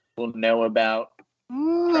will know about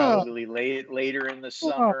probably later in the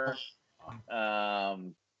summer.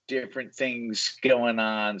 Different things going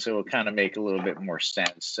on. So it'll kind of make a little bit more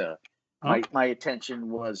sense. So my attention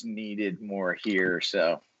was needed more here.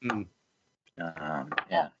 So, yeah.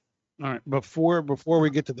 All right. Before we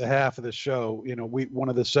get to the half of the show, one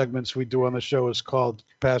of the segments we do on the show is called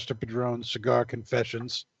Pastor Padron's Cigar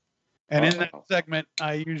Confessions. And in that segment,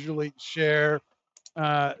 I usually share,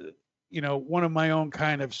 one of my own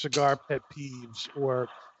kind of cigar pet peeves or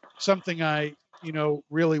something I,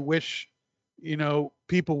 really wish,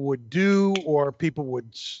 people would do or people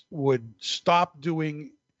would stop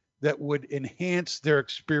doing that would enhance their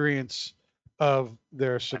experience of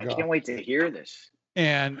their cigar. I can't wait to hear this.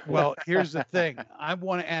 And well, here's the thing. I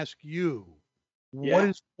want to ask you, what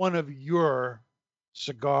is one of your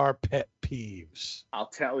cigar pet peeves? I'll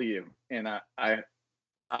tell you, and I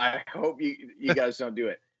hope you guys don't do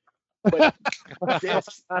it. But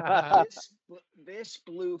this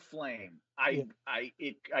blue flame, I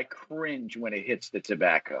cringe when it hits the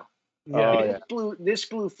tobacco. This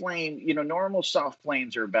blue flame, normal soft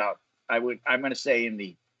flames are about, I'm going to say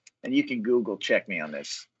and you can Google check me on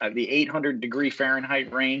this, the 800 degree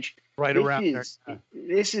Fahrenheit range. Right around there.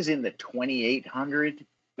 This is in the 2800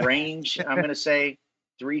 range. I'm going to say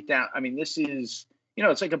 3000. I mean, this is,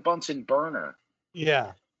 it's like a Bunsen burner.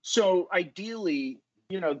 Yeah. So ideally,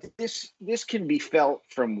 this can be felt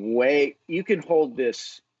from you can hold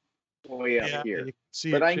this way up here,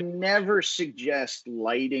 but I never suggest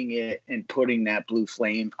lighting it and putting that blue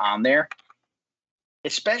flame on there,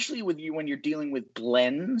 especially when you're dealing with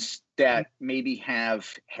blends that maybe have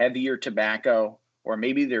heavier tobacco, or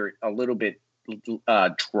maybe they're a little bit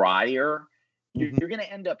drier you're going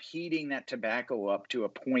to end up heating that tobacco up to a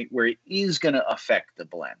point where it is going to affect the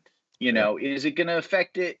blend. You know, is it going to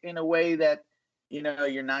affect it in a way that, you know,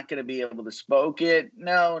 you're not going to be able to smoke it?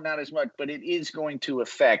 No, not as much, but it is going to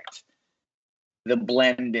affect the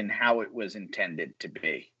blend and how it was intended to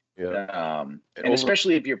be. Yeah. And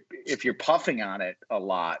especially if you're puffing on it a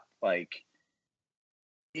lot, like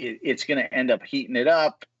it's going to end up heating it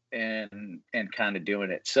up and kind of doing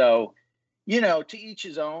it. So, you know, to each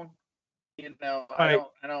his own. You know, I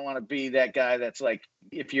don't want to be that guy that's like,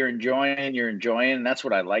 if you're enjoying, you're enjoying. And that's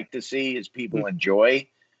what I like to see is people enjoy.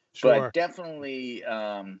 Sure. But definitely,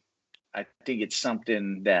 I think it's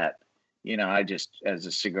something that, you know, I just, as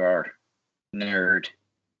a cigar nerd.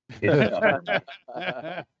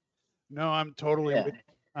 No, I'm totally.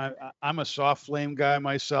 I'm a soft flame guy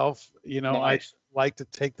myself. You know, nice. I like to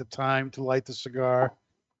take the time to light the cigar.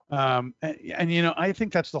 And you know, I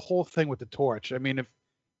think that's the whole thing with the torch. I mean,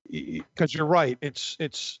 because you're right, it's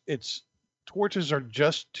torches are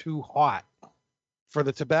just too hot for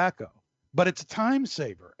the tobacco, but it's a time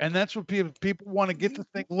saver, and that's what people want to get the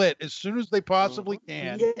thing lit as soon as they possibly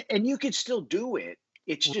can. Yeah, and you can still do it.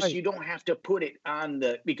 It's just you don't have to put it on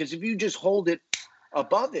because if you just hold it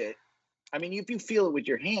above it, I mean, if you feel it with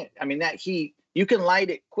your hand, I mean, that heat, you can light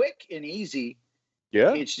it quick and easy.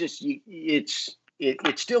 Yeah, it's just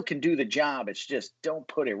it still can do the job. It's just don't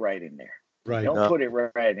put it right in there. Right. Don't put it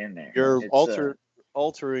right in there. You're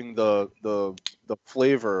altering the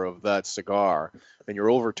flavor of that cigar, and you're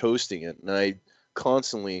over toasting it. And I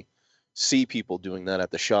constantly see people doing that at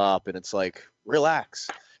the shop, and it's like, relax,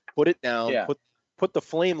 put it down, put the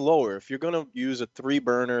flame lower. If you're gonna use a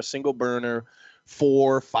 3-burner, single burner,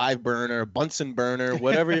 4, 5 burner, Bunsen burner,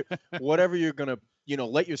 whatever you're gonna, you know,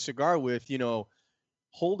 let your cigar with, you know,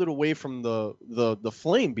 hold it away from the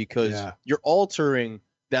flame, because you're altering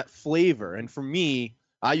that flavor. And for me,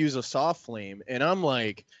 I use a soft flame, and I'm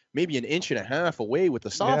like maybe 1.5 inches away with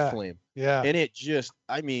the soft flame. Yeah. And it just,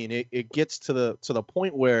 I mean, it gets to the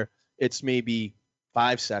point where it's maybe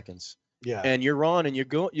 5 seconds. Yeah. And you're on, and you're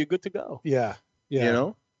good to go. Yeah. Yeah. You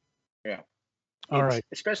know? Yeah. All right.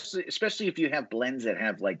 Especially if you have blends that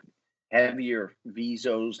have like heavier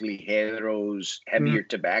Visos, Ligeros, heavier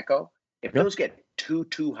tobacco. If those get too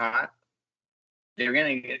hot, they're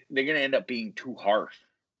gonna end up being too harsh.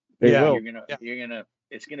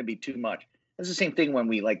 It's gonna be too much. It's the same thing when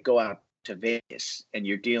we like go out to Vegas and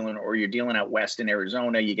you're dealing out west in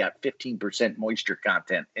Arizona. You got 15% moisture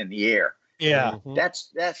content in the air. Yeah,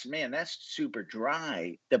 that's super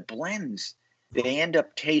dry. The blends, they end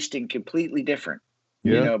up tasting completely different.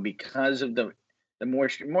 Yeah. You know, because of the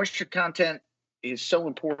moisture content is so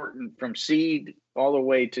important from seed all the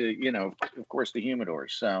way to, you know, of course, the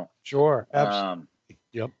humidors. So sure, absolutely.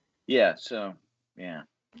 Yep. Yeah. So yeah.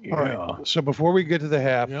 All right. So before we get to the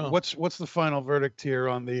half, what's the final verdict here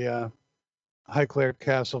on the Highclere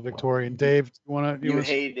Castle Victorian? Dave, you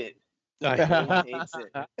hate it. Dave hates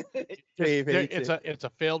it. Dave hates it's a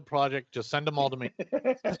failed project. Just send them all to me.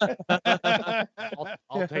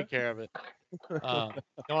 I'll take care of it. No,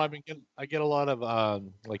 I get a lot of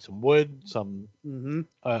like some wood, some.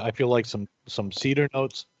 I feel like some cedar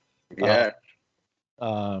notes. Yeah.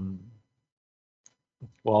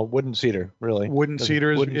 Well, wooden cedar, really. Wooden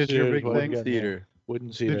cedar is your big thing.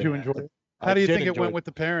 Wooden cedar. Did you enjoy it? How do you think it went with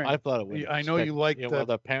the pairing? I thought it went. I know you liked. Well,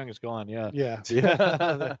 the pairing is gone. Yeah. Yeah.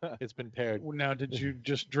 It's been paired. Now, did you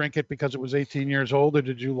just drink it because it was 18 years old, or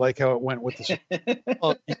did you like how it went with the?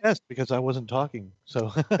 Well, yes, because I wasn't talking.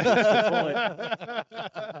 So. The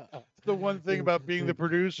one thing about being the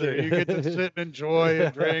producer, you get to sit and enjoy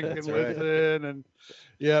and drink and listen. And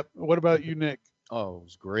what about you, Nick? Oh, it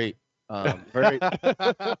was great.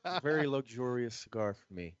 Very luxurious cigar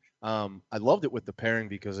for me. I loved it with the pairing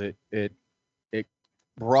because it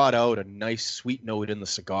brought out a nice sweet note in the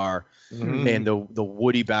cigar, and the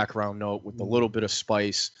woody background note with a little bit of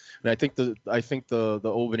spice. And I think the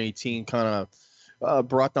Oban 18 kind of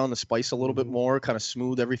brought down the spice a little bit more, kind of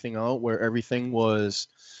smoothed everything out, where everything was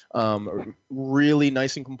really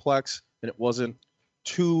nice and complex, and it wasn't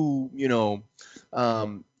too, you know,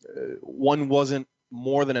 one wasn't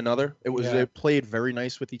more than another. It played very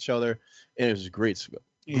nice with each other, and it was a great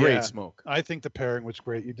smoke. I think the pairing was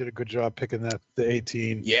great. You did a good job picking the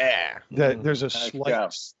 18. Yeah. There's a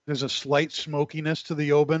slight smokiness to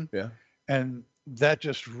the Oban. Yeah. And that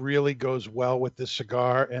just really goes well with this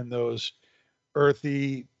cigar and those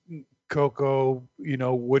earthy cocoa, you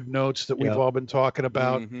know, wood notes that we've all been talking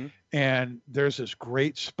about. And there's this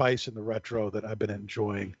great spice in the retro that I've been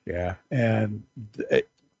enjoying. Yeah. And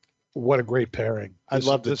what a great pairing. I'd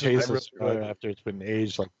love to taste this after it's been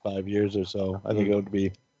aged like 5 years or so. I think it would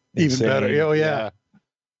be even better. Oh, yeah.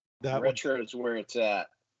 Retro is where it's at.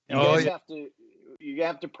 You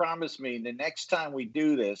have to promise me the next time we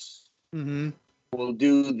do this, we'll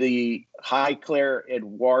do the Highclere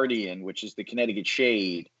Edwardian, which is the Connecticut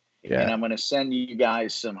Shade, and I'm going to send you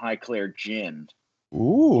guys some Highclere gin.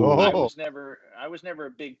 Ooh! I was never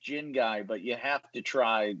a big gin guy, but you have to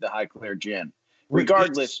try the Highclere gin.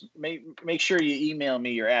 Regardless, make sure you email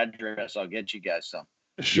me your address. I'll get you guys some.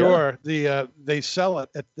 Sure. They sell it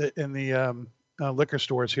in the liquor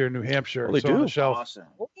stores here in New Hampshire. Well, they do. On the shelf. Awesome.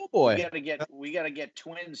 Oh boy. We gotta get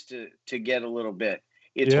Twins to get a little bit.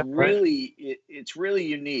 It's really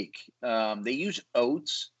unique. They use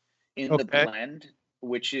oats in the blend,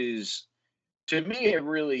 which is, to me, it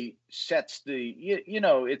really sets the,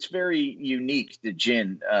 it's very unique, the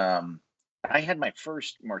gin. I had my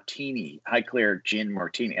first martini, Highclere gin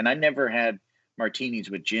martini, and I never had martinis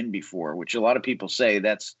with gin before, which a lot of people say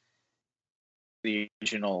that's the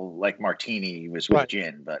original, like, martini was with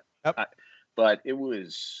gin, but it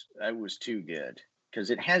was too good because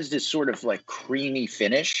it has this sort of like creamy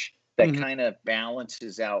finish that kind of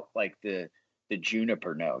balances out like the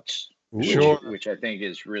juniper notes, which I think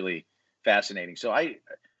is really fascinating. So I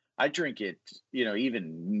drink it,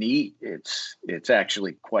 even neat. It's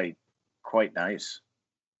actually quite nice.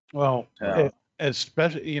 Well,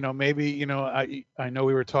 especially, maybe, I know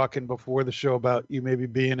we were talking before the show about you maybe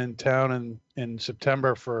being in town in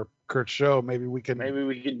September for Kurt's show. Maybe we can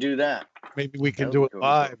do that. Maybe we can do it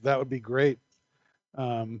live. That would be great.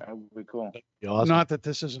 That would be cool. Be awesome. Not that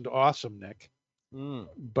this isn't awesome, Nick.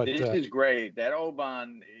 But this is great. That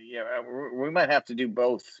Oban, we might have to do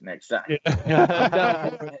both next time.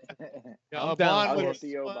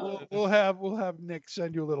 We'll have Nick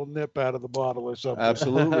send you a little nip out of the bottle or something.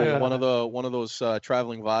 Absolutely. one of those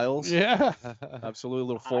traveling vials. Yeah. Absolutely, a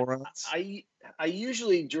little 4 ounce. I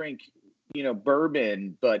usually drink,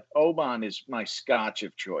 bourbon, but Oban is my scotch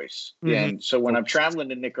of choice. And so when I'm traveling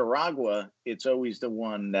to Nicaragua, it's always the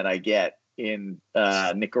one that I get in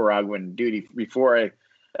Nicaraguan duty before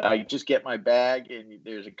I just get my bag, and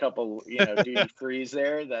there's a couple duty frees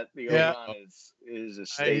there that the Oban is a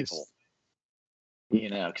staple.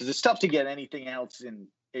 Because it's tough to get anything else in.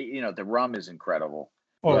 The rum is incredible.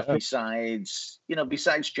 Besides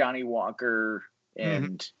Johnny Walker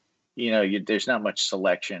and there's not much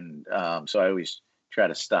selection, so I always try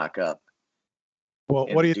to stock up. Well,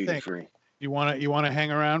 what do you think? Free. You want to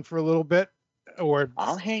hang around for a little bit? Or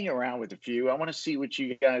I'll hang around with a few. I want to see what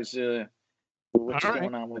you guys what's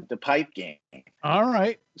going on with the pipe game. All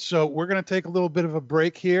right. So we're going to take a little bit of a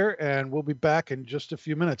break here, and we'll be back in just a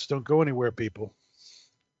few minutes. Don't go anywhere, people.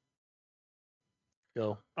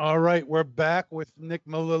 Go. All right. We're back with Nick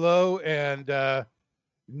Melillo, and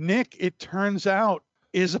Nick, it turns out,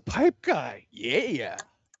 is a pipe guy. Yeah.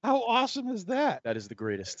 How awesome is that? That is the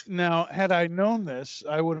greatest. Now, had I known this,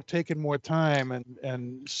 I would have taken more time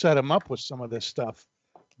and set him up with some of this stuff.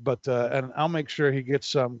 But and I'll make sure he gets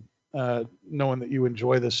some, knowing that you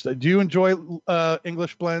enjoy this. Do you enjoy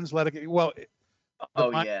English blends? My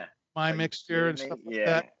mixture and stuff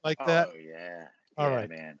like that. Oh yeah. All right,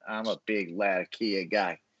 man. I'm a big Latakia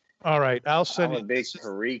guy. All right, I'm a big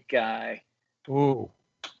Perique guy. Ooh,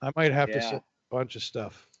 I might have to send a bunch of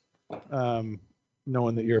stuff.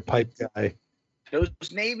 Knowing that you're a pipe guy. Those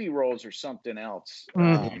Navy rolls are something else.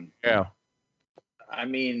 Yeah. I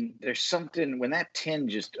mean, there's something when that tin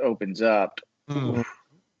just opens up.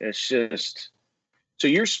 It's just. So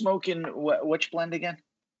you're smoking which blend again?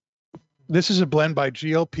 This is a blend by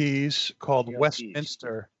GLP's called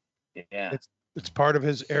Westminster. Yeah. It's part of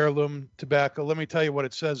his heirloom tobacco. Let me tell you what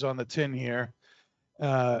it says on the tin here.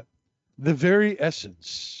 The very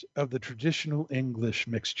essence of the traditional English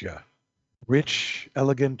mixture. Rich,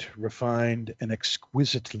 elegant, refined, and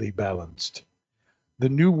exquisitely balanced. The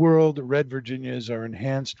New World red Virginias are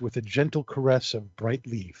enhanced with a gentle caress of bright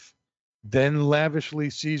leaf, then lavishly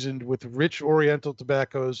seasoned with rich Oriental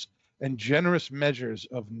tobaccos and generous measures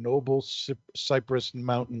of noble Cypress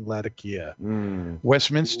Mountain Latakia.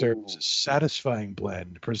 Westminster is a satisfying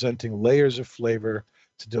blend, presenting layers of flavor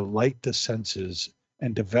to delight the senses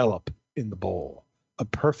and develop in the bowl. A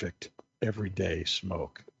perfect everyday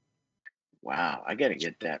smoke. Wow, I got to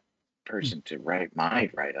get that person to write my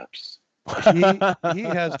write-ups. He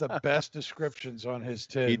has the best descriptions on his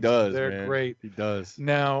tins. He does. They're great. He does.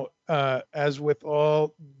 Now, as with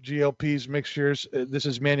all GLP's mixtures, this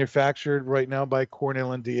is manufactured right now by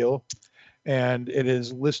Cornell and Deal, and it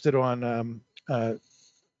is listed on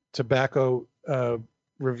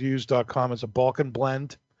tobaccoreviews.com as a Balkan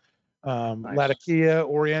blend. Nice. Latakia,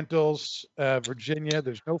 Orientals, Virginia.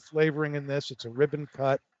 There's no flavoring in this. It's a ribbon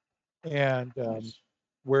cut. And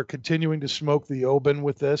we're continuing to smoke the Oban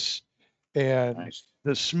with this. And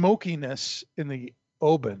the smokiness in the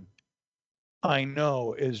Oban, I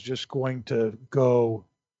know, is just going to go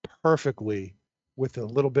perfectly with a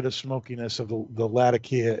little bit of smokiness of the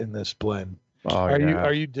Latakia in this blend. Oh,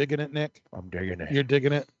 Are you digging it, Nick? I'm digging it. You're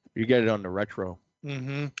digging it? You get it on the retro.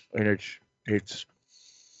 Mm-hmm. And it's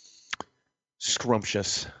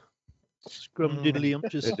scrumptious.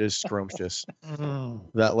 Scrumdiddlyumptious. It is scrumptious. Mm.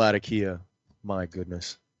 That Latakia, my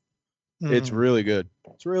goodness. Mm. It's really good.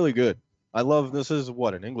 It's really good. I love this. Is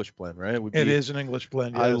what, an English blend, right? It is an English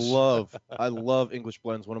blend. Yes. I love English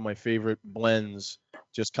blends. One of my favorite blends,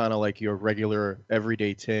 just kind of like your regular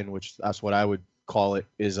everyday tin, which that's what I would call it,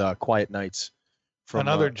 is Quiet Nights from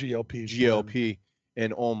another GLP. GLP.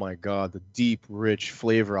 And oh my God, the deep, rich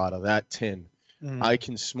flavor out of that tin. Mm. I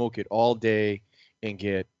can smoke it all day and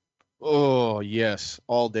get, oh yes,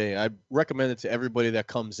 all day. I recommend it to everybody that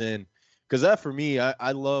comes in, because that for me,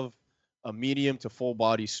 I love a medium to full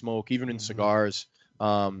body smoke, even in cigars.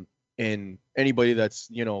 And anybody that's,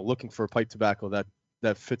 looking for pipe tobacco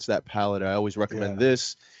that fits that palate, I always recommend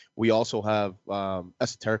this. We also have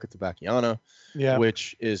Esoterica Tabacchiana,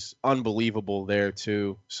 which is unbelievable there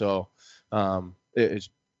too. So it's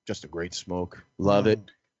just a great smoke. Love it.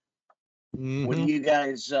 Mm-hmm. What do you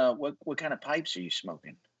guys? What kind of pipes are you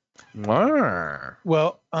smoking?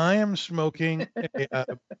 Well, I am smoking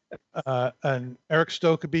an Eric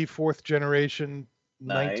Stokeby 4th generation,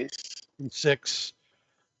 Nice. 1906,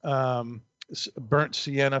 burnt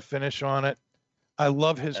sienna finish on it. I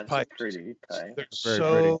love his That's pipes. a pretty pipe. They're Very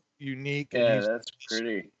so pretty. unique. Yeah, and that's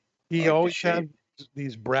pretty. he like the always shape. had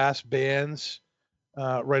these brass bands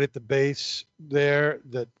right at the base there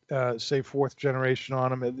that say 4th generation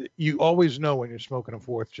on them. And you always know when you're smoking a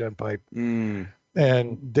 4th gen pipe.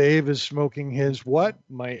 And Dave is smoking his what?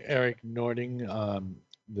 My Eric Nording.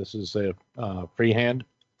 This is a freehand.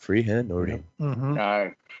 Freehand Nording. Mm-hmm.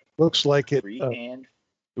 No, Looks like it. freehand.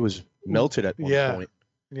 It was melted at one point.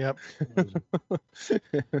 Yep.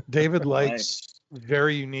 David likes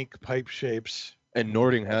very unique pipe shapes. And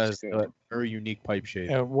Nording has That's a good. very unique pipe shape.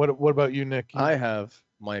 And what about you, Nick? I have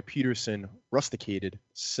my Peterson rusticated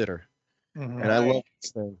sitter, Mhm. and I love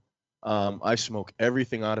this thing. I smoke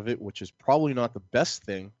everything out of it, which is probably not the best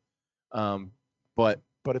thing, but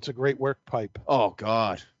it's a great work pipe. oh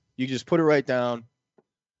God, you just put it right down,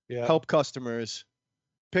 Yeah. help customers,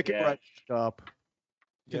 pick it Yeah. right up,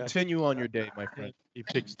 Yeah. continue on your day, my friend. He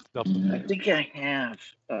picks stuff. I think I have.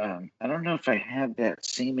 I don't know if I have that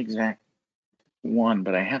same exact one,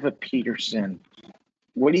 but I have a Peterson.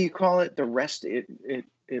 What do you call it? The rest. It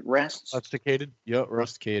rests. Rusticated. Yeah,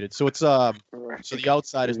 rusticated. So it's so the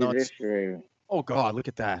outside is not. Oh God, look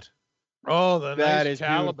at that. Oh, the That nice is beautiful.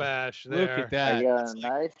 calabash there. Look at I that. got That's a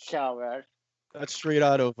like- nice calabash. That's straight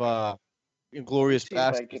out of Inglorious See if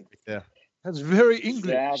I Bastards can- right there. That's very English.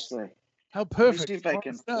 Exactly. How Let me perfect. see if I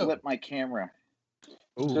can flip my camera.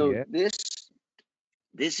 Ooh, So yeah.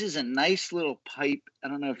 this is a nice little pipe. I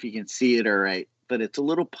don't know if you can see it all right, but it's a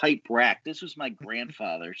little pipe rack. This was my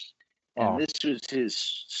grandfather's, and Oh. this was his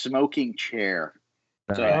smoking chair.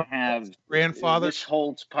 So I have Grandfather. This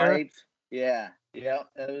holds pipe. Yeah, that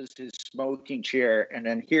was his smoking chair, and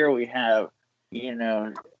then here we have,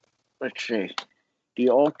 let's see, the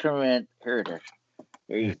ultimate. Here it is.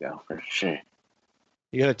 There you go. Let's see.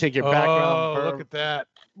 You got to take your Oh, background. look at that.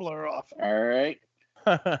 Blur off. All right.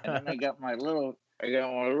 And then I got my little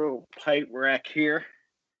pipe rack here.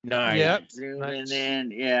 Nice. Yep. Zooming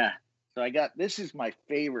in, yeah. So I got, this is my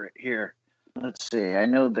favorite here. Let's see. I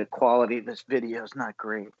know the quality of this video is not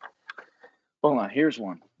great. Hold on. Here's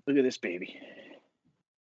one. Look at this baby.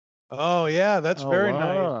 Oh yeah, that's very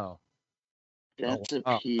nice. Wow. That's a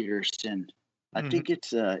wow. Peterson. I Mhm. think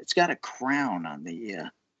it's got a crown on the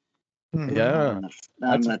Mhm. Yeah,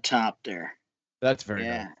 on the top there. that's very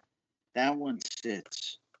Yeah. nice. That one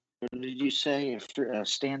sits. What did you say? A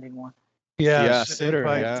standing one? Yeah, Yeah, sitting sitter,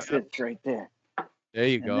 pipe. yeah. Sits right there. There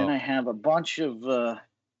you And go. then I have a bunch of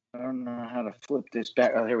I don't know how to flip this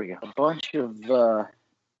back. Oh, there we go. A bunch of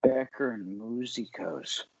Becker and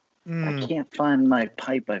Musicos. Mm. I can't find my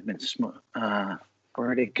pipe I've been smoking.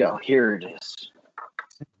 Where'd it go? Here it is.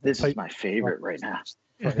 This is Pipe- my favorite right now.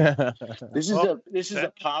 This is Oh,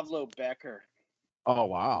 a Pablo Becker. Oh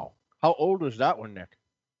wow. How old was that one, Nick?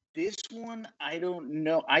 This one, I don't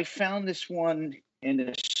know. I found this one in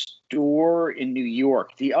a store in New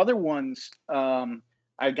York. The other ones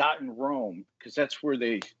I got in Rome because that's where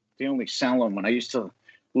they only sell them when I used to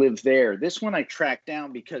live there. This one I tracked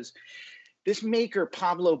down because this maker,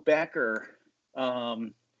 Pablo Becker,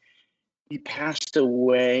 he passed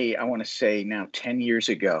away, I want to say now 10 years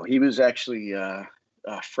ago. He was actually a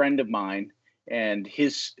friend of mine, and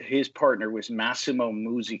his partner was Massimo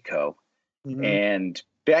Musico. And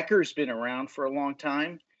Becker's been around for a long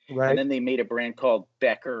time. Right. And then they made a brand called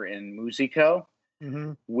Becker and Musico,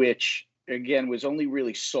 which again was only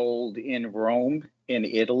really sold in Rome in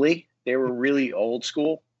Italy. They were really old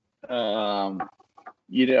school.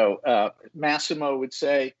 Massimo would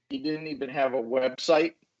say he didn't even have a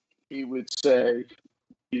website. You'd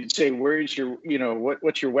say, where's your,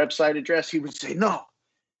 what's your website address? He would say, no,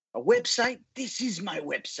 a website? This is my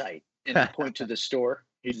website. And he'd point to the store.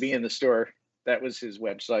 He'd be in the store. That was his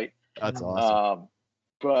website. That's awesome.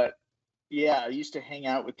 But yeah, I used to hang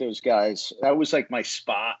out with those guys. That was like my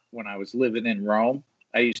spot when I was living in Rome.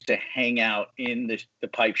 I used to hang out in the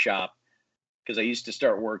pipe shop because I used to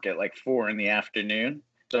start work at like 4 p.m.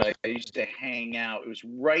 So I used to hang out. It was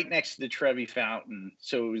right next to the Trevi Fountain.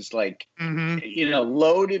 So it was like,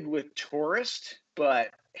 loaded with tourists,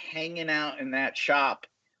 but hanging out in that shop,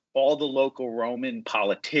 all the local Roman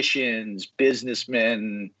politicians,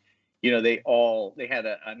 businessmen, they had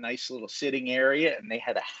a nice little sitting area, and they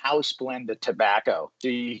had a house blend of tobacco. So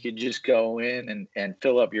you could just go in and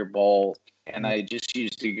fill up your bowl. And I just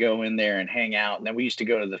used to go in there and hang out. And then we used to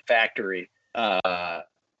go to the factory.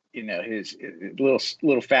 His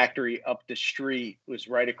little factory up the street was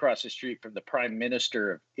right across the street from the Prime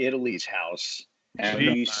Minister of Italy's house. And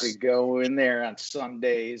we used to go in there on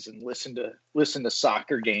Sundays and listen to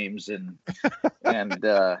soccer games and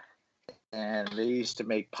they used to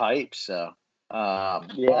make pipes. So so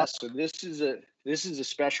this is a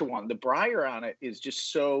special one. The briar on it is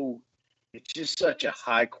just it's just such a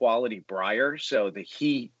high quality briar. So the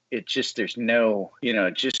heat, it just it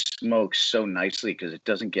just smokes so nicely because it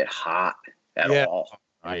doesn't get hot at all.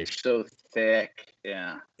 Nice. It's so thick.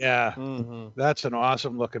 Yeah. Yeah. That's an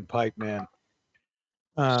awesome looking pipe, man.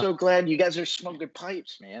 So glad you guys are smoking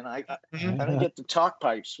pipes, man. I don't get to talk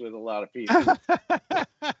pipes with a lot of people.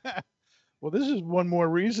 Well, this is one more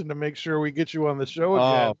reason to make sure we get you on the show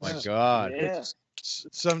again. Oh my God! Yeah.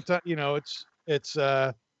 Sometimes it's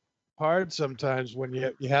hard sometimes when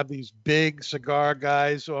you have these big cigar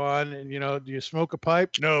guys on, and do you smoke a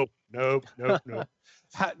pipe? No.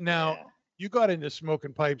 Now you got into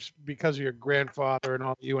smoking pipes because of your grandfather and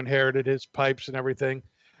all. You inherited his pipes and everything.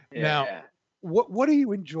 Yeah. Now, what do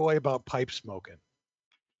you enjoy about pipe smoking?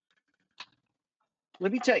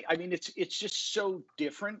 Let me tell you, I mean, it's just so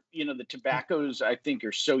different. The tobaccos, I think,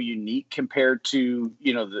 are so unique compared to,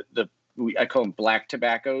 I call them black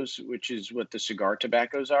tobaccos, which is what the cigar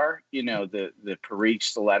tobaccos are. The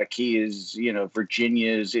Periques, the Latakias,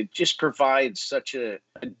 Virginias. It just provides such a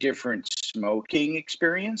different smoking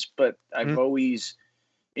experience, but I've always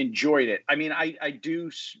enjoyed it. I mean, I do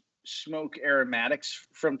smoke aromatics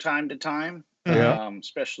from time to time,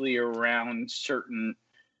 especially around certain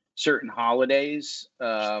holidays,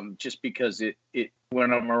 just because it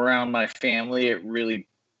when I'm around my family, it really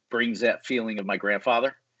brings that feeling of my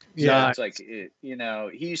grandfather. So it's like he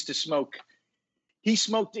used to smoke. He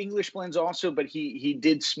smoked English blends also, but he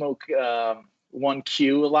did smoke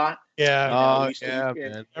 1Q a lot.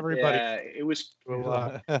 Man. Everybody. It was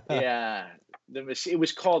it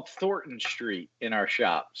was called Thornton Street in our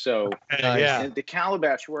shop. So the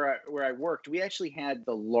Calabash where I worked, we actually had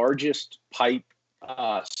the largest pipe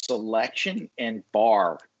selection and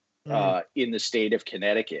bar in the state of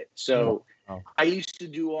Connecticut. So I used to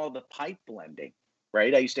do all the pipe blending,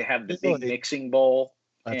 right? I used to have the big mixing bowl.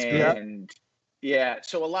 So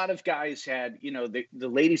a lot of guys had, the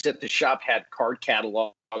ladies at the shop had card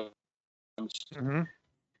catalogs,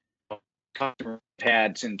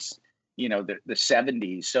 had since, the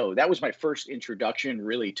 70s. So that was my first introduction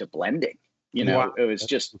really to blending. It was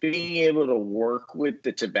just being able to work with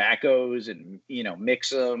the tobaccos and, mix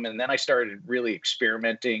them. And then I started really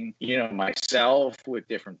experimenting, myself with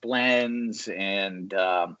different blends. And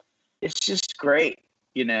it's just great.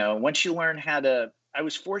 Once you learn I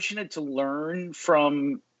was fortunate to learn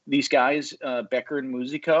from these guys, Becker and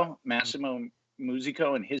Musico, Massimo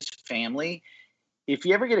Musico and his family. If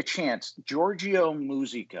you ever get a chance, Giorgio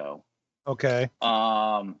Musico. Okay.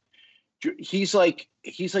 He's like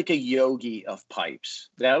a yogi of pipes.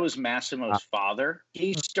 That was Massimo's father.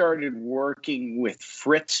 He started working with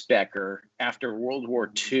Fritz Becker after World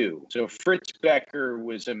War II. So Fritz Becker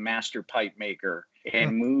was a master pipe maker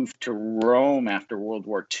and moved to Rome after World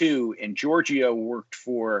War II. And Giorgio worked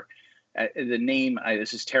for the name,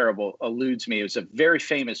 this is terrible, eludes me. It was a very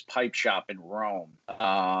famous pipe shop in Rome.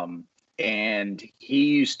 And he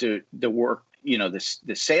used to work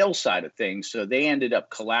the sales side of things. So they ended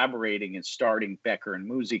up collaborating and starting Becker and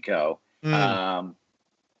Musico.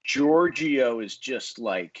 Giorgio is just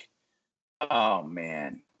like, oh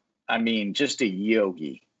man, I mean, just a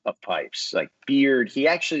yogi of pipes, like beard. He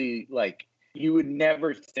actually, like, you would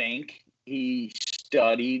never think he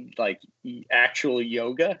studied like actual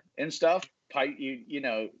yoga and stuff. Pipe,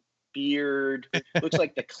 beard, looks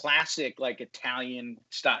like the classic like Italian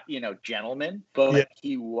style, gentleman. But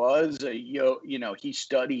he was he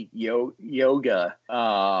studied yoga.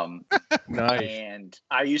 Nice. And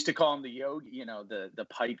I used to call him the yogi, the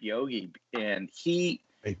pipe yogi, and he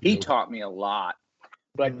taught me a lot.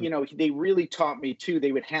 But they really taught me too.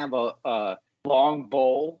 They would have a long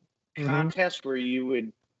bowl contest where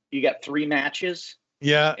you got 3 matches.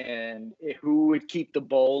 Yeah. And who would keep the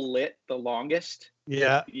bowl lit the longest?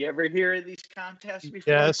 Yeah. You ever hear of these contests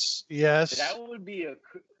before? Yes. That would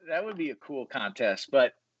be a cool contest.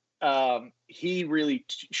 But he really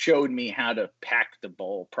showed me how to pack the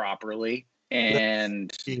bowl properly.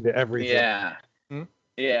 And key to everything. Yeah.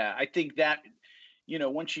 Yeah. I think that,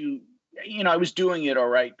 once I was doing it all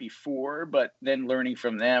right before, but then learning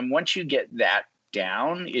from them, once you get that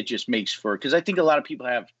down, it just makes for, because I think a lot of people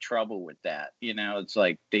have trouble with that. It's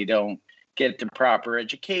like they don't get the proper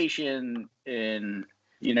education and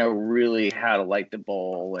really how to light the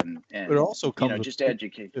bowl and it also comes just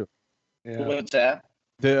educate. Yeah. What's that?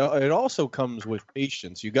 It also comes with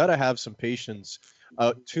patience. You got to have some patience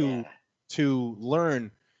to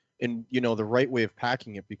learn in the right way of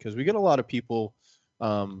packing it, because we get a lot of people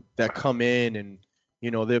that come in and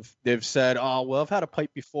they've said, oh well, I've had a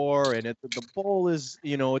pipe before and the bowl is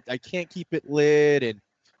I can't keep it lit and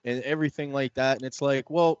everything like that, and it's like,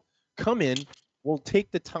 well, come in, we'll take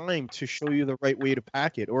the time to show you the right way to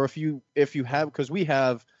pack it. Or if you have, because we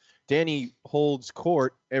have, Danny holds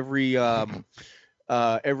court every first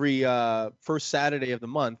Saturday of the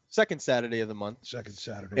month, second Saturday,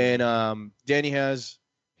 and Danny has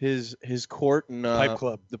his court and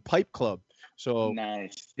the pipe club. So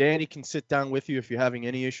nice. Danny can sit down with you if you're having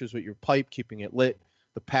any issues with your pipe, keeping it lit,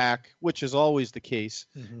 the pack, which is always the case,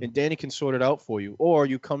 and Danny can sort it out for you. Or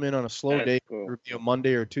you come in on a slow day, cool.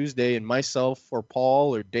 Monday or Tuesday, and myself or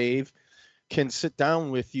Paul or Dave can sit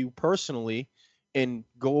down with you personally and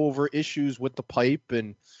go over issues with the pipe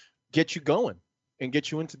and get you going and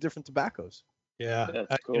get you into different tobaccos. Yeah.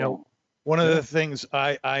 That's cool. One of the things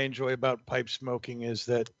I enjoy about pipe smoking is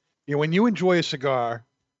that when you enjoy a cigar,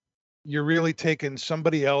 you're really taking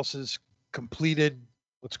somebody else's completed,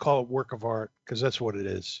 let's call it work of art, because that's what it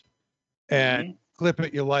is. And clip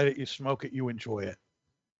it, you light it, you smoke it, you enjoy it.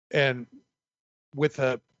 And with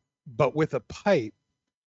a pipe,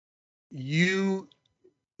 you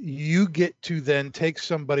get to then take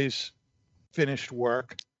somebody's finished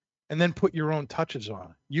work and then put your own touches on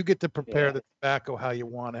it. You get to prepare the tobacco how you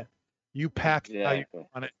want it. You pack it how you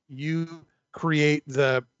want it. You create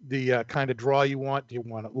the kind of draw you want. Do you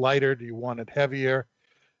want it lighter? Do you want it heavier?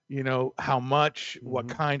 How much, what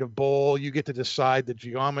kind of bowl. You get to decide the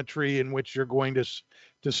geometry in which you're going to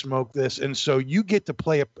smoke this. And so you get to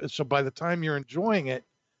play so by the time you're enjoying it,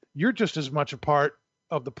 you're just as much a part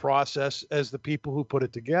of the process as the people who put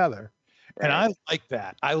it together. Right. And I like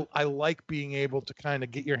that. I like being able to kind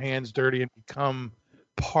of get your hands dirty and become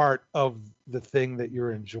part of the thing that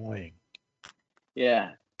you're enjoying.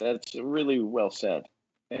 Yeah. That's really well said.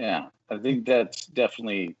 Yeah, I think that's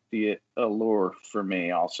definitely the allure for me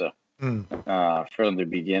also from the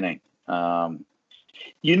beginning.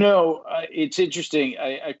 It's interesting.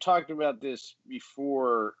 I've talked about this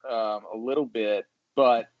before a little bit,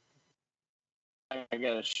 but I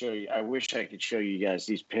got to show you. I wish I could show you guys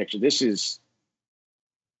these pictures.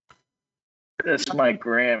 That's my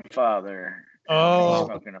grandfather. Oh,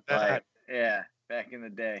 smoking a pipe. Yeah, back in the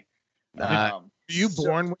day. Were you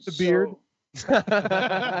born with the beard?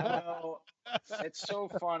 No, it's so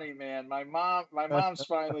funny, man. My mom's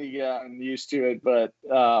finally gotten used to it, but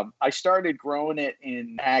I started growing it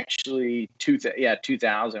in actually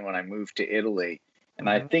 2000 when I moved to Italy, and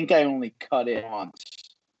I think I only cut it once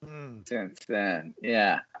since then.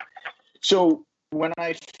 Yeah. So when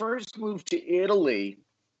I first moved to Italy,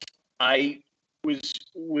 I was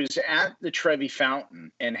at the Trevi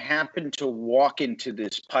Fountain and happened to walk into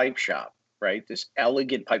this pipe shop, right? This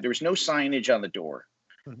elegant pipe. There was no signage on the door.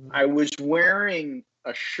 I was wearing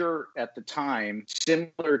a shirt at the time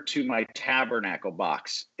similar to my tabernacle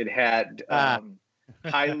box. It had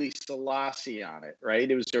Haile Selassie on it, right?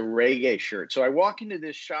 It was a reggae shirt. So I walk into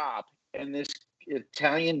this shop and this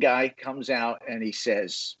Italian guy comes out and he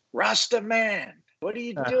says, "Rasta man, what are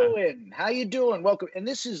you doing? How you doing? Welcome." And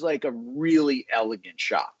this is like a really elegant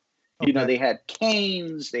shop. Okay. They had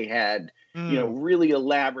canes, they had, really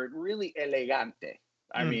elaborate, really elegante.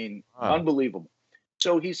 I mean, unbelievable.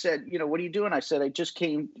 So he said, "What are you doing?" I said, "I just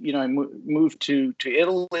came, I moved to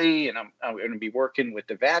Italy and I'm going to be working with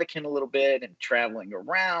the Vatican a little bit and traveling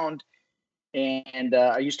around." And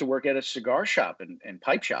I used to work at a cigar shop and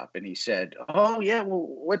pipe shop. And he said, "Oh yeah, well,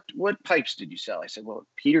 what pipes did you sell?" I said, "Well,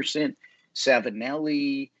 Peterson,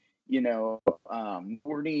 Savinelli,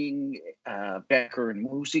 Morning, Becker and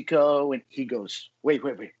Musico." And he goes, wait,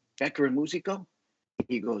 Becker and Musico?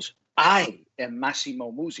 He goes, "I am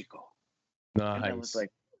Massimo Musico." Nice. And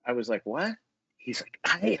I was like, "What?" He's like,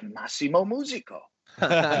 "I am Massimo Musico."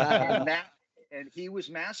 And he was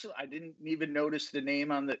Massimo. I didn't even notice the name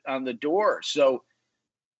on the door. So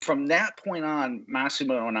from that point on,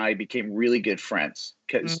 Massimo and I became really good friends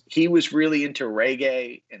because he was really into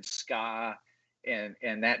reggae and ska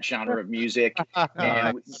and that genre of music.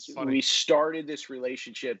 And we started this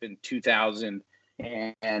relationship in 2000.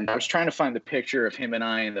 And I was trying to find the picture of him and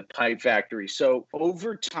I in the pipe factory. So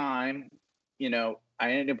over time,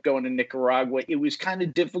 I ended up going to Nicaragua. It was kind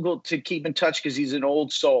of difficult to keep in touch because he's an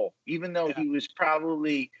old soul, even though he's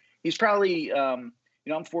probably, I'm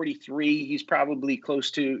 43. He's probably close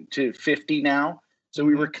to 50 now. So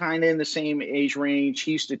we were kind of in the same age range.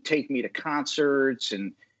 He used to take me to concerts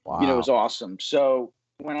and, it was awesome. So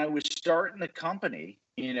when I was starting the company,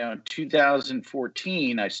 in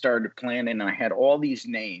 2014, I started planning and I had all these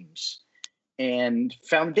names. And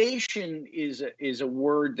foundation is a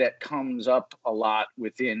word that comes up a lot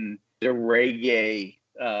within the reggae,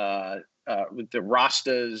 with the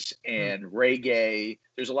Rastas and reggae.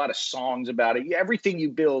 There's a lot of songs about it. Everything you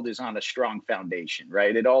build is on a strong foundation,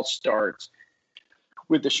 right? It all starts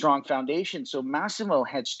with the strong foundation. So Massimo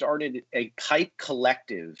had started a pipe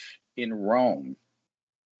collective in Rome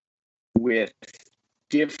with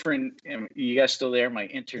different. You guys still there? My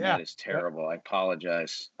internet is terrible. I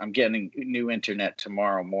apologize. I'm getting new internet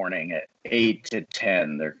tomorrow morning at 8 to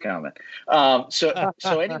 10. They're coming. So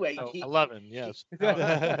anyway, 11. Yes.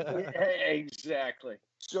 Exactly.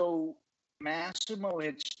 So Massimo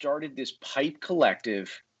had started this pipe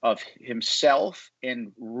collective of himself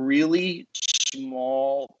and really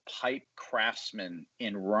small pipe craftsmen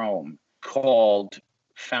in Rome called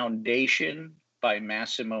Foundation by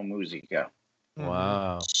Massimo Musico.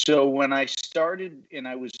 Wow. So when I started and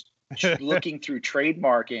I was looking through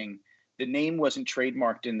trademarking, the name wasn't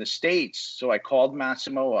trademarked in the States. So I called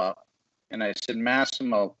Massimo up and I said,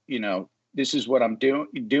 "Massimo, this is what I'm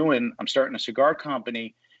doing. I'm starting a cigar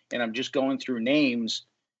company and I'm just going through names.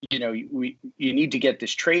 You need to get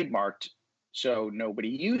this trademarked so nobody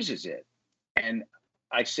uses it." And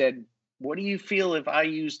I said, "What do you feel if I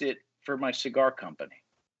used it for my cigar company?"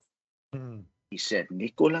 He said,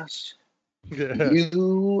 "Nicolas,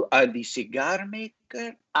 you are the cigar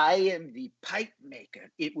maker. I am the pipe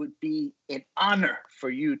maker. It would be an honor for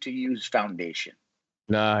you to use Foundation."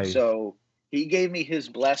 Nice. So he gave me his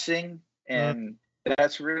blessing, and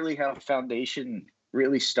that's really how Foundation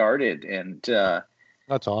really started. And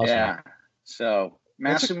that's awesome. Yeah. So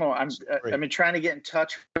Massimo, I've been trying to get in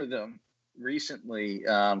touch with him recently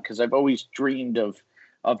because I've always dreamed of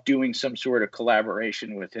doing some sort of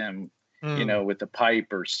collaboration with him. With the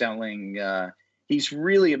pipe or selling. He's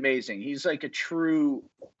really amazing. He's like a true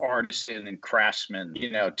artisan and craftsman,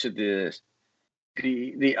 to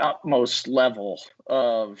the utmost level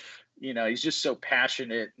of, he's just so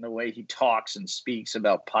passionate, and the way he talks and speaks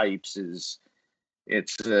about pipes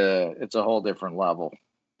it's a whole different level.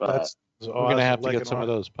 But we're going to have to get some of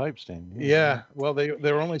those pipes, Dan. Yeah. Well,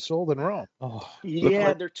 they're only sold in Rome. Oh,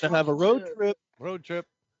 yeah. They're to have a road trip.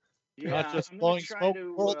 Yeah, not just blowing smoke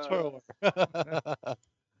world tour.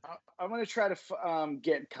 I'm going to try to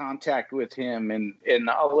get in contact with him, and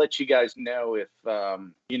I'll let you guys know if,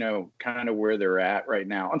 kind of where they're at right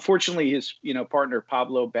now. Unfortunately, his, partner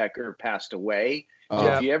Pablo Becker passed away.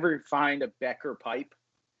 So if you ever find a Becker pipe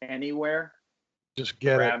anywhere, just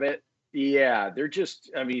grab it. Yeah, they're just,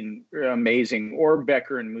 they're amazing. Or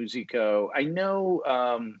Becker and Musico. I know,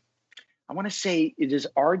 I want to say, does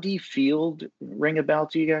RD Field ring a bell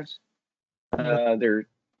to you guys? They're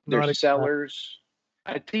sellers.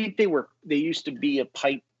 I think they used to be a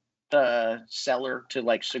pipe seller to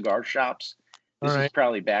like cigar shops. This is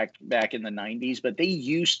probably back in the 90s, but they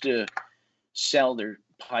used to sell their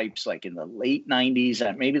pipes like in the late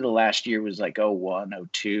 90s. Maybe the last year was like 01,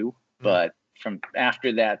 02, but from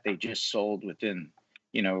after that they just sold within,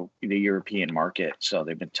 the European market. So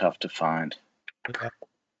they've been tough to find. Yeah.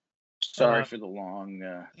 Sorry for the long.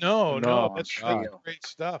 No, that's great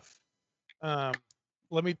stuff.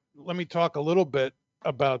 Let me talk a little bit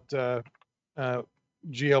about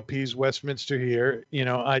GLP's Westminster here.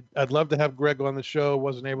 I'd love to have Greg on the show.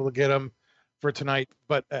 Wasn't able to get him for tonight,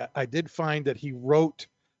 but I did find that he wrote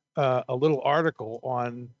a little article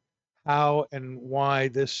on how and why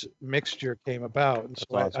this mixture came about, and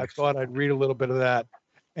so I thought I'd read a little bit of that.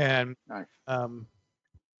 And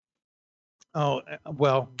Oh,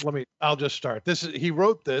 well, I'll just start. He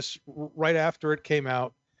wrote this right after it came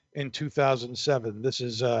out in 2007. This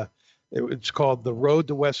is, it's called The Road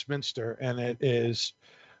to Westminster, and it is,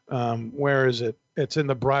 where is it? It's in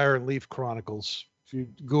the Briar and Leaf Chronicles. If you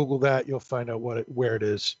Google that, you'll find out where it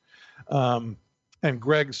is. And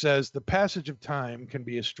Greg says, the passage of time can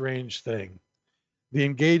be a strange thing. The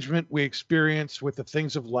engagement we experience with the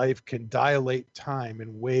things of life can dilate time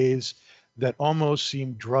in ways that almost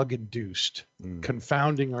seem drug-induced,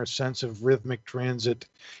 confounding our sense of rhythmic transit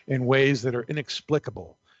in ways that are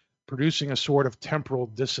inexplicable, producing a sort of temporal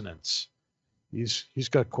dissonance. He's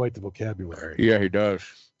got quite the vocabulary. Yeah, he does.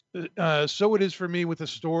 So it is for me with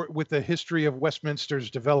the history of Westminster's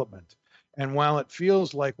development. And while it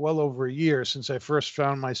feels like well over a year since I first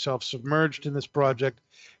found myself submerged in this project,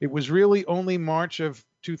 it was really only March of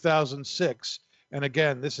 2006. And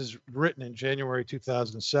again, this is written in January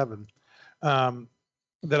 2007,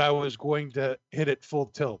 that I was going to hit it full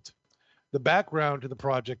tilt. The background to the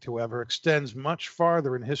project, however, extends much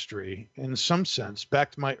farther in history, in some sense,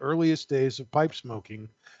 back to my earliest days of pipe smoking,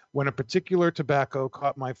 when a particular tobacco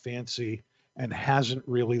caught my fancy and hasn't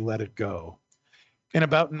really let it go. In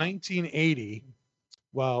about 1980,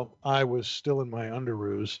 while I was still in my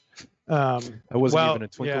underoos, I wasn't even a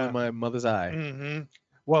twinkle in my mother's eye. Mm-hmm.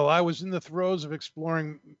 Well, I was in the throes of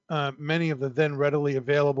exploring many of the then readily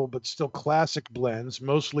available but still classic blends,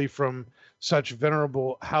 mostly from such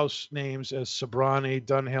venerable house names as Sobrani,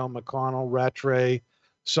 Dunhill, McConnell, Rattray,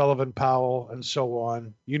 Sullivan Powell, and so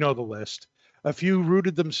on. You know the list. A few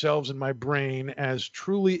rooted themselves in my brain as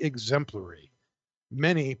truly exemplary.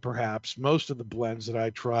 Many, perhaps, most of the blends that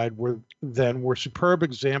I tried were superb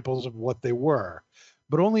examples of what they were,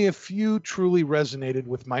 but only a few truly resonated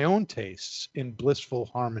with my own tastes in blissful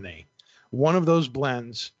harmony. One of those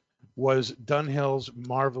blends was Dunhill's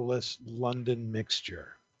marvelous London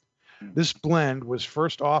Mixture. This blend was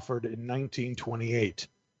first offered in 1928.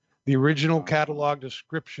 The original catalog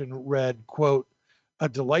description read, quote, a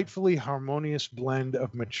delightfully harmonious blend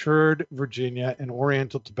of matured Virginia and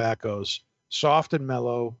Oriental tobaccos, soft and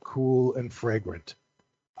mellow, cool and fragrant.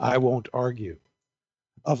 I won't argue.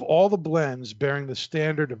 Of all the blends bearing the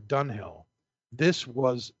standard of Dunhill, this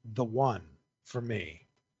was the one for me.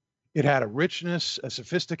 It had a richness, a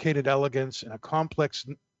sophisticated elegance, and a complex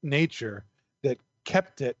nature that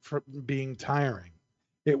kept it from being tiring.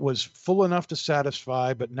 It was full enough to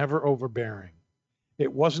satisfy, but never overbearing.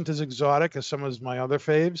 It wasn't as exotic as some of my other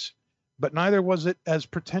faves, but neither was it as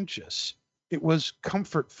pretentious. It was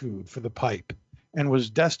comfort food for the pipe and was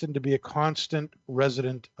destined to be a constant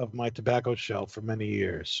resident of my tobacco shelf for many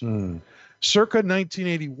years. Circa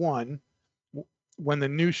 1981, when the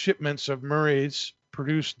new shipments of Murray's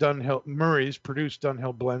produced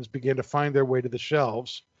Dunhill blends began to find their way to the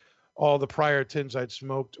shelves, all the prior tins I'd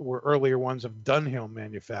smoked were earlier ones of Dunhill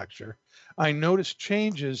manufacture, I noticed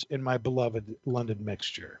changes in my beloved London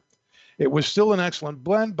Mixture. It was still an excellent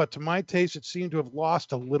blend, but to my taste, it seemed to have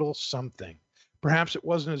lost a little something. Perhaps it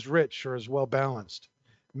wasn't as rich or as well balanced.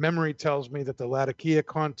 Memory tells me that the Latakia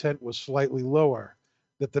content was slightly lower,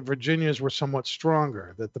 that the Virginias were somewhat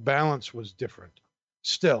stronger, that the balance was different.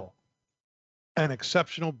 Still, an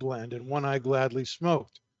exceptional blend and one I gladly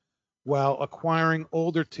smoked, while acquiring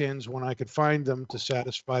older tins when I could find them to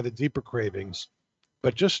satisfy the deeper cravings,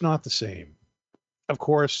 but just not the same. Of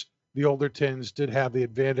course, the older tins did have the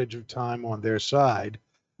advantage of time on their side,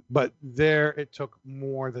 but there it took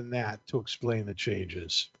more than that to explain the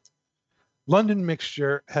changes. London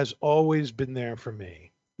Mixture has always been there for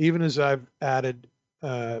me, even as I've added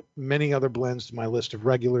many other blends to my list of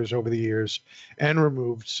regulars over the years and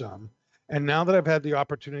removed some. And now that I've had the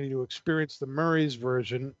opportunity to experience the Murray's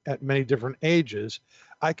version at many different ages,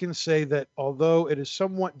 I can say that although it is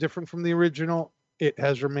somewhat different from the original, it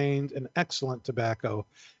has remained an excellent tobacco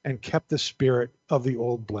and kept the spirit of the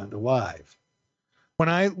old blend alive. When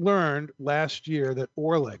I learned last year that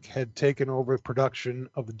Orlik had taken over production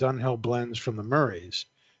of the Dunhill blends from the Murrays,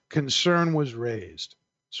 concern was raised.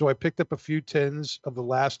 So I picked up a few tins of the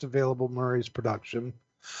last available Murray's production,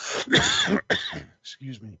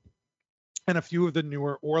 excuse me, and a few of the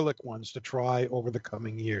newer Orlik ones to try over the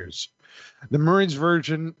coming years. The Murray's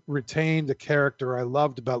version retained the character I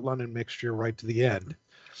loved about London Mixture right to the end.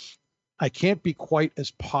 I can't be quite as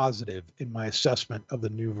positive in my assessment of the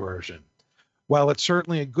new version. While it's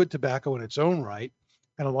certainly a good tobacco in its own right,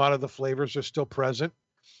 and a lot of the flavors are still present,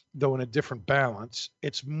 though in a different balance,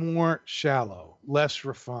 it's more shallow, less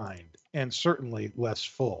refined, and certainly less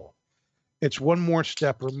full. It's one more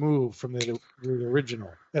step removed from the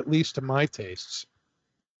original, at least to my tastes,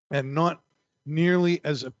 and not nearly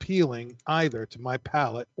as appealing either to my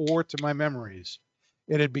palate or to my memories.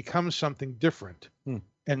 It had become something different.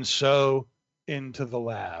 And so into the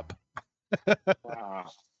lab. Wow.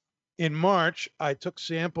 In March, I took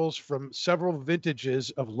samples from several vintages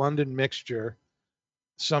of London Mixture,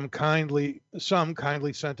 some kindly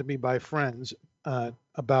sent to me by friends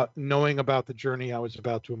about the journey I was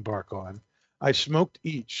about to embark on. I smoked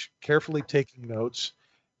each, carefully taking notes,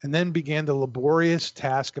 and then began the laborious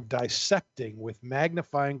task of dissecting with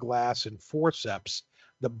magnifying glass and forceps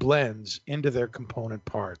the blends into their component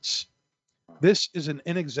parts. This is an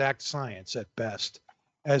inexact science at best,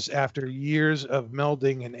 as after years of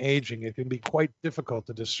melding and aging, it can be quite difficult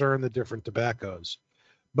to discern the different tobaccos.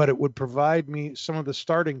 But it would provide me some of the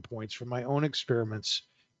starting points for my own experiments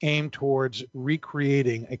aimed towards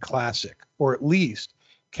recreating a classic, or at least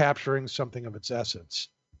capturing something of its essence.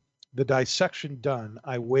 The dissection done,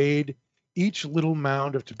 I weighed each little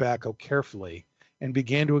mound of tobacco carefully and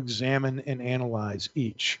began to examine and analyze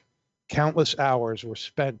each. Countless hours were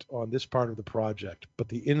spent on this part of the project, but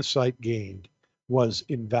the insight gained was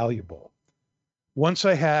invaluable. Once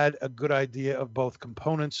I had a good idea of both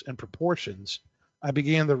components and proportions, I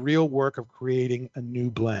began the real work of creating a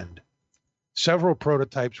new blend. Several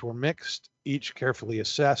prototypes were mixed, each carefully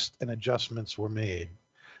assessed, and adjustments were made.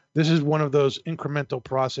 This is one of those incremental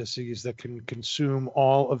processes that can consume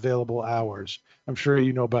all available hours. I'm sure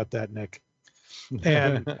you know about that, Nick.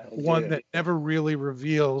 And one that never really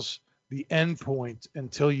reveals the end point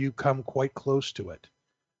until you come quite close to it.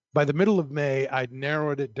 By the middle of May, I'd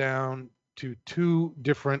narrowed it down to 2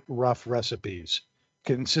 different rough recipes,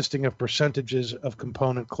 consisting of percentages of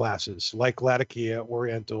component classes, like Latakia,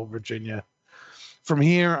 Oriental, Virginia. From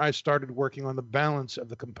here, I started working on the balance of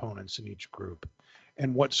the components in each group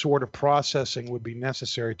and what sort of processing would be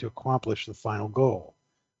necessary to accomplish the final goal.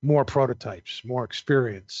 More prototypes, more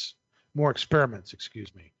experiments, more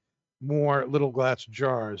little glass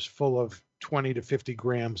jars full of 20 to 50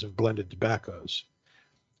 grams of blended tobaccos.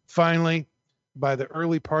 Finally, by the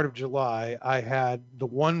early part of July, I had the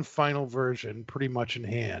one final version pretty much in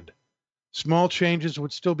hand. Small changes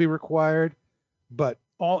would still be required, but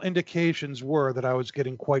all indications were that I was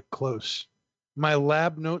getting quite close. My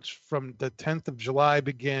lab notes from the 10th of July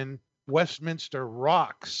begin, Westminster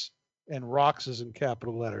rocks, and rocks is in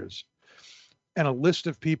capital letters, and a list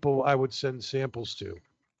of people I would send samples to.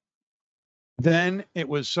 Then it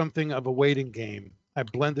was something of a waiting game. I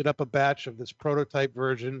blended up a batch of this prototype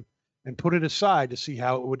version and put it aside to see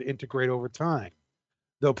how it would integrate over time.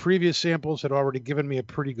 Though previous samples had already given me a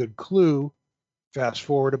pretty good clue, fast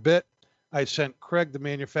forward a bit, I sent Craig the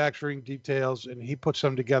manufacturing details and he put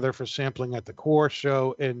some together for sampling at the Core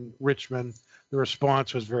show in Richmond. The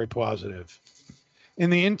response was very positive. In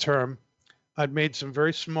the interim, I'd made some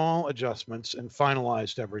very small adjustments and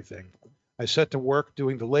finalized everything. I set to work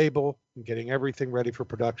doing the label and getting everything ready for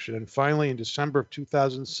production. And finally, in December of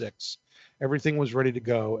 2006, everything was ready to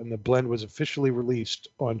go and the blend was officially released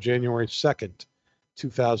on January 2nd,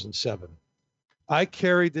 2007. I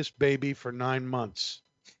carried this baby for 9 months,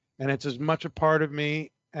 and it's as much a part of me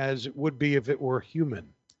as it would be if it were human.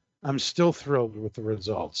 I'm still thrilled with the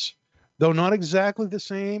results. Though not exactly the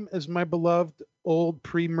same as my beloved old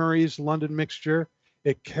pre-Murray's London Mixture,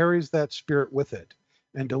 it carries that spirit with it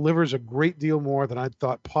and delivers a great deal more than I'd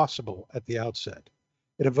thought possible at the outset.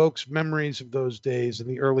 It evokes memories of those days in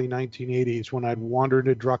the early 1980s when I'd wander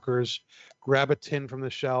into Drucker's, grab a tin from the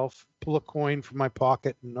shelf, pull a coin from my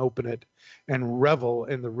pocket and open it, and revel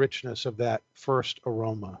in the richness of that first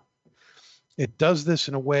aroma. It does this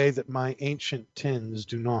in a way that my ancient tins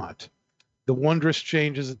do not. The wondrous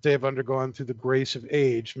changes that they have undergone through the grace of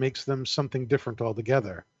age makes them something different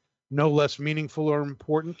altogether. No less meaningful or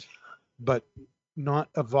important, but not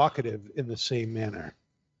evocative in the same manner.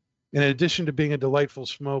 In addition to being a delightful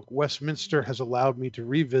smoke, Westminster has allowed me to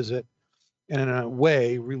revisit and in a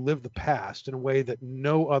way relive the past in a way that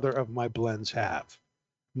no other of my blends have.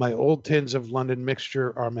 My old tins of London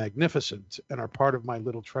Mixture are magnificent and are part of my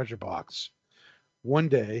little treasure box. One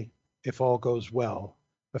day, if all goes well,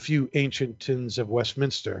 a few ancient tins of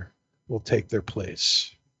Westminster will take their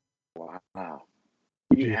place. Wow.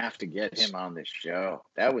 You have to get him on this show.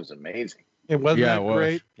 That was amazing. It wasn't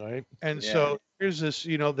great, right? And so here's this,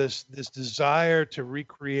 this desire to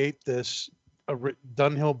recreate this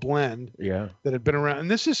Dunhill blend that had been around.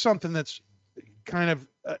 And this is something that's kind of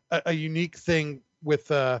a unique thing with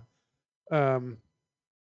pipe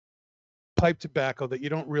tobacco that you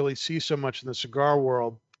don't really see so much in the cigar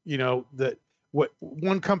world. That what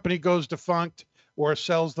one company goes defunct or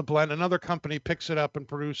sells the blend, another company picks it up and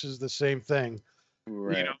produces the same thing.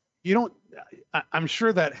 Right. You don't. I'm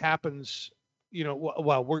sure that happens.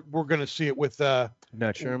 Well, we're going to see it with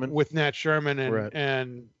Nat Sherman,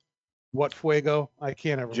 and What Fuego? I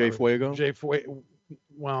can't ever J remember. Fuego. J Fuego.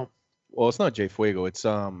 Well, it's not J Fuego. It's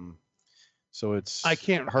So it's I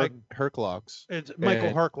can't. Herclots. It's Michael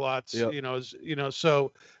And- Herklots. Yep.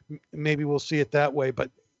 So maybe we'll see it that way.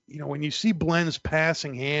 But when you see blends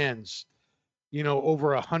passing hands,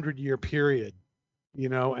 over 100-year period,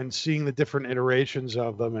 and seeing the different iterations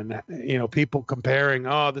of them, and people comparing,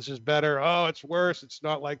 oh, this is better, oh, it's worse, it's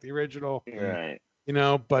not like the original, Right.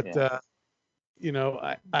 But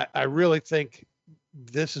Yeah. I really think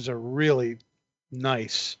this is a really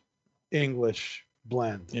nice English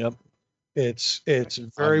blend. Yep. It's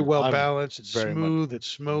very well I'm balanced. It's very much- smooth. It's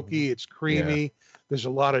smoky. It's creamy. There's a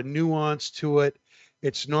lot of nuance to it.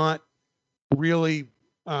 It's not really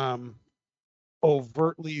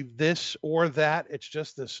overtly this or that. It's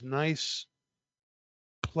just this nice,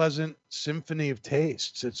 pleasant symphony of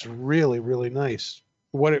tastes. It's really, really nice.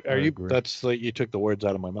 What are you? agree. That's like you took the words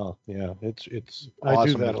out of my mouth. Yeah, it's I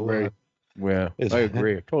awesome. do that It's a very, lot. Yeah, It's- I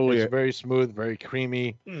agree. Totally. It's very smooth, very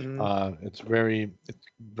creamy. Mhm. It's very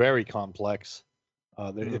complex.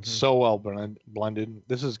 It's so well blended.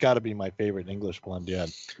 This has got to be my favorite English blend yet.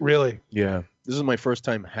 Really. Yeah, this is my first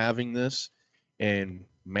time having this, and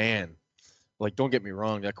man, like, don't get me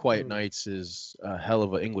wrong, that Quiet Nights is a hell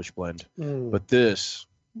of an English blend, Mm. but this,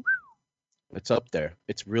 it's up there.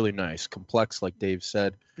 It's really nice, complex, like Dave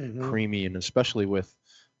said, Mhm. creamy, and especially with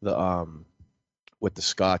the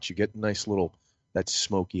Scotch, you get a nice little that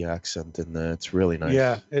smoky accent in there. It's really nice.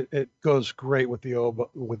 Yeah, it goes great with the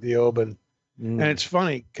Oban. Mm. And it's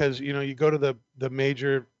funny because you go to the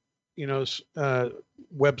major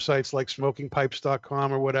websites like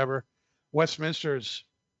smokingpipes.com or whatever. Westminster's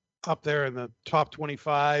up there in the top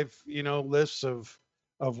 25 lists of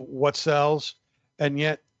what sells, and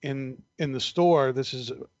yet in the store this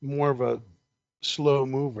is more of a slow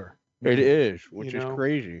mover. It is, which You is know?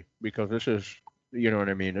 crazy because this is, you know what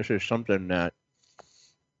I mean? This is something that,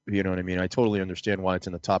 you know what I mean? I totally understand why it's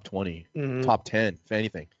in the top 20, Mhm. top 10, if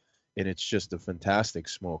anything. And it's just a fantastic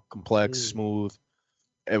smoke, complex, smooth,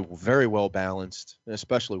 very well balanced,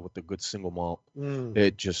 especially with the good single malt. Mm.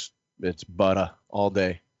 It's butter all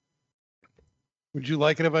day. Would you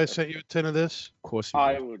like it if I sent you a tin of this? Of course you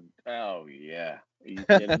I would. would. Oh yeah. Are you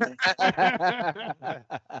kidding me?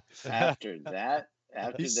 After that,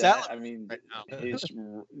 He's I selling mean, right now.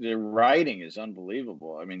 the writing is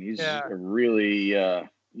unbelievable. I mean, he's Yeah. a really.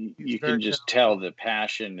 You very can just tell the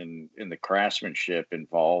passion and the craftsmanship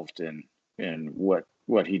involved in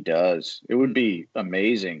what he does. It would be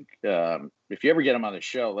amazing if you ever get him on the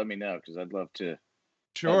show. Let me know because I'd love to.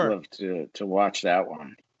 Sure. I'd love to watch that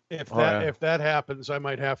one. If Oh, that yeah. if that happens, I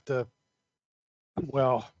might have to.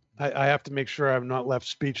 Well, I have to make sure I'm not left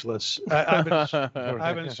speechless.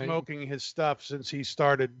 I've been smoking his stuff since he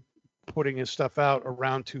started putting his stuff out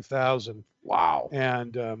around 2000, Wow.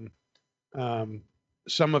 and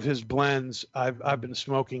some of his blends I've been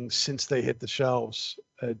smoking since they hit the shelves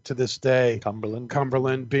to this day.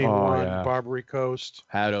 Cumberland being Oh, one, yeah. Barbary Coast,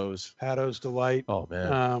 Haddo's. Haddo's Delight. Oh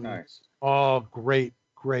man. Nice. All great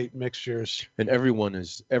mixtures. And everyone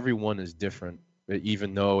is different,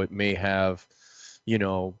 even though it may have,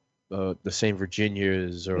 the St.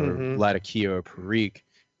 Virginia's or Mhm. Latakia or Perique.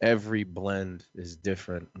 Every blend is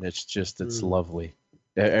different, and it's lovely.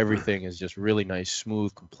 Everything is just really nice,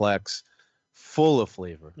 smooth, complex, full of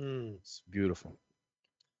flavor. Mm. It's beautiful.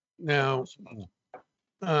 Now,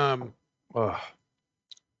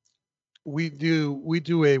 we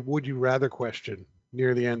do a would you rather question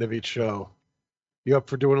near the end of each show. You up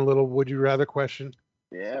for doing a little would you rather question?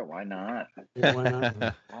 Yeah. Why not? Yeah, why not?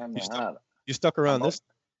 Why You stuck- not? You stuck around this.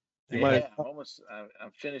 You might- I'm almost.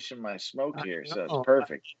 I'm finishing my smoke here, so know. it's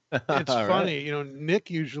perfect. It's All right. funny, Nick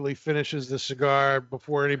usually finifinishes the cigar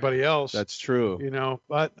before anybody else. That's true.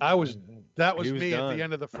 But that was He was me at done. the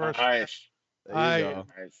end of the first. Nice. There you I go.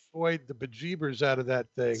 Nice. enjoyed the bejeebers out of that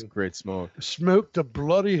It's thing. great smoke. Smoked the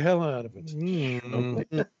bloody hell out of it.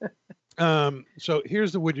 Mm. So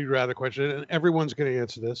here's the would you rather question, and everyone's going to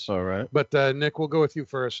answer this. All right. But Nick, we'll go with you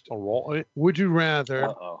first. Would you rather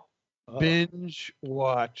Uh-oh. binge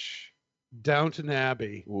watch Downton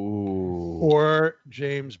Abbey Ooh. or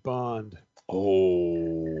James Bond? Oh.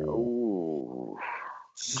 Ooh.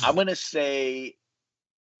 I'm gonna say,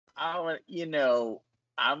 I'm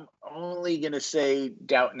only gonna say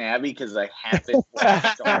Downton Abbey because I haven't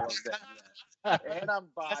watched all of them yet, and I'm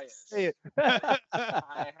biased. I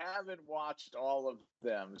haven't watched all of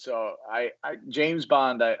them, so I James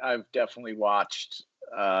Bond I've definitely watched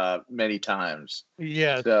many times.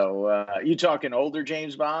 Yes. So you talking older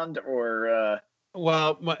James Bond or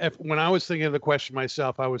Well, when I was thinking of the question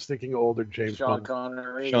myself, I was thinking older James Sean Bond.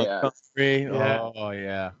 Connery? Sean Yeah. Connery. Yeah. Oh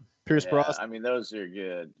yeah. Pierce Yeah, Brosnan. I mean, those are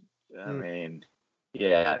good. I mean,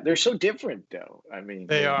 yeah, they're so different, though. I mean,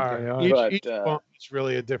 They are. Each Bond is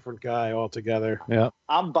really a different guy altogether. Yeah.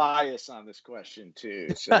 I'm biased on this question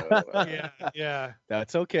too, so yeah.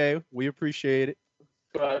 That's okay. We appreciate it.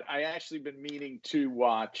 But I actually been meaning to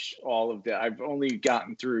watch all of that. I've only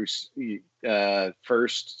gotten through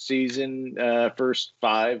first season, first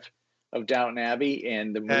 5 of Downton Abbey,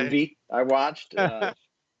 and the movie I watched.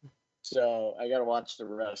 So I got to watch the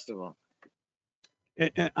rest of them.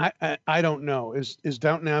 I don't know. Is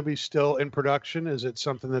Downton Abbey still in production? Is it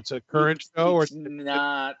something that's a current show, or it's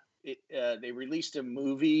not? They released a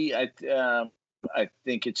movie. I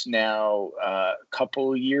think it's now a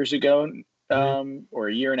couple years ago. Or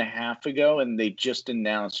a year and a half ago, and they just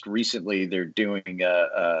announced recently they're doing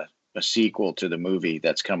a sequel to the movie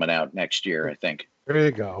that's coming out next year, I think. There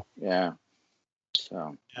you go. Yeah.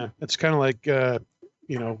 So yeah, it's kind of like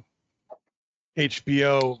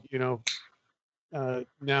HBO.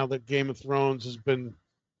 Now that Game of Thrones has been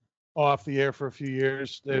off the air for a few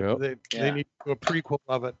years, they need to do a prequel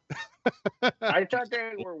of it. I thought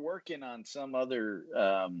they were working on some other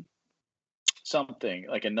something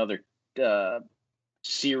like another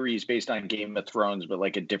series based on Game of Thrones, but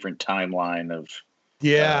like a different timeline of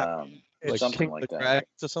like something King like of the that.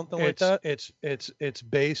 Dragons or something like that. It's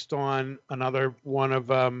based on another one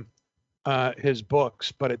of his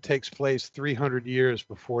books, but it takes place 300 years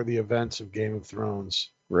before the events of Game of Thrones.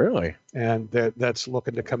 Really? And that's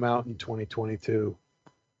looking to come out in 2022.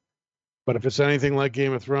 But if it's anything like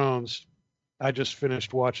Game of Thrones, I just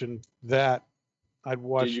finished watching that.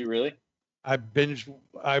 Did you really? I binged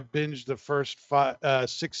the first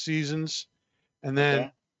 6 seasons, and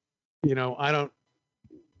then I don't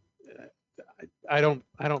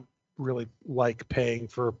really like paying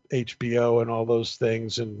for HBO and all those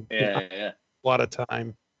things, and a lot of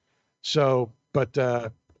time. So, but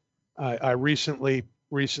I recently,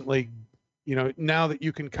 now that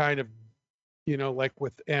you can kind of, like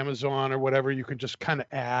with Amazon or whatever, you can just kind of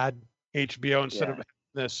add HBO instead of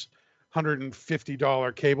this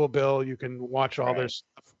 $150 cable bill. You can watch all their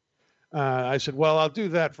stuff. I said, well, I'll do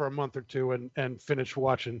that for a month or two and finish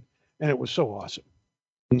watching. And it was so awesome.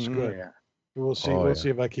 It's good. Yeah. We'll see. We'll see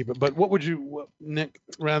if I keep it. But what would you, Nick,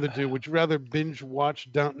 rather do? Would you rather binge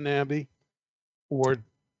watch Downton Abbey or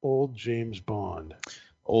old James Bond?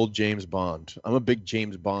 Old James Bond. I'm a big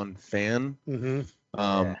James Bond fan. Mm-hmm.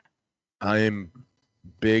 I'm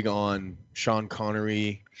big on Sean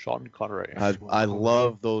Connery. I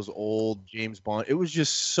love those old James Bond. It was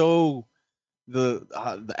just so the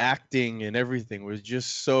acting and everything was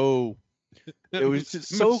just so. It was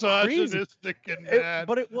just so crazy.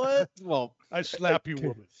 But it was I slap you,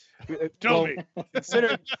 woman. Tell me.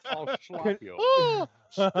 Consider. I'll slap you. Oh,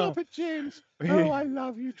 stop it, James. Oh, I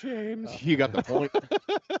love you, James. You got the point.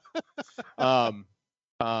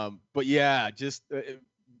 But yeah, just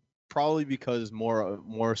probably because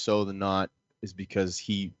more so than not is because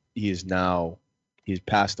he's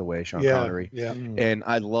passed away, Sean Connery. Yeah. And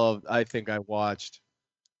I think I watched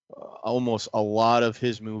almost a lot of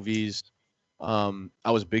his movies. I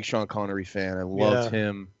was a big Sean Connery fan. I loved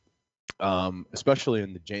him, especially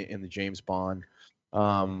in the James Bond.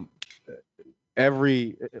 I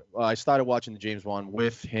started watching the James Bond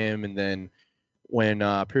with him, and then when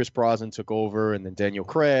Pierce Brosnan took over, and then Daniel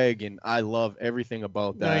Craig, and I love everything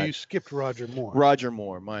about that. No, you skipped Roger Moore. Roger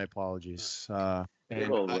Moore, my apologies.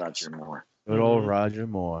 Good old Roger Moore. Good old Roger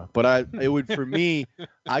Moore. But it would, for me,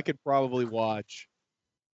 I could probably watch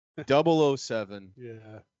 007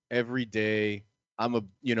 every day.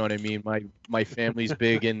 You know what I mean? My family's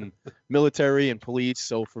big in military and police,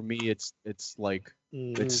 so for me it's like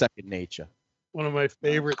it's second nature. One of my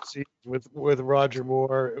favorite scenes with Roger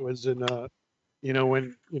Moore, it was in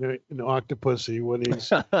when in Octopussy, when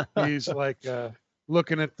he's like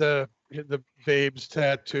looking at the babe's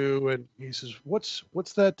tattoo, and he says, what's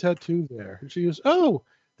that tattoo there? And she goes, oh,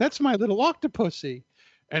 that's my little Octopussy.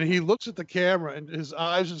 And he looks at the camera, and his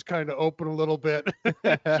eyes just kind of open a little bit.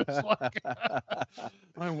 Just like,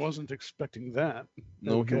 I wasn't expecting that.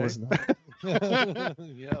 No, he was not.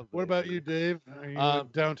 What about you, Dave? Are you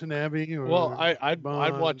Downton Abbey? Or well, I'd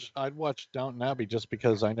watch Downton Abbey just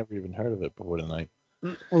because I never even heard of it before tonight.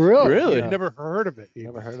 Really? You've never heard of it?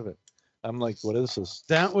 Never heard of it. I'm like, what is this?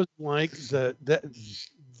 That was like the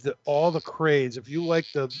all the craze. If you like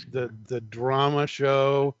the drama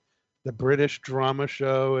show, the British drama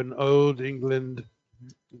show in old England,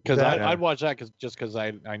 because I'd watch that because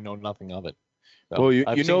I know nothing of it. So well, you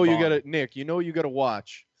gotta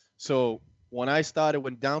watch. So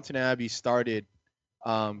when Downton Abbey started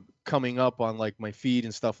coming up on like my feed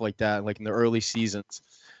and stuff like that, like in the early seasons,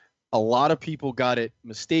 a lot of people got it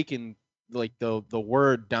mistaken like the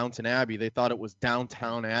word Downton Abbey. They thought it was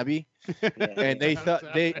Downtown Abbey, and they thought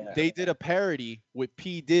they did a parody with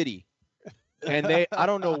P. Diddy, and I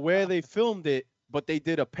don't know where they filmed it, but they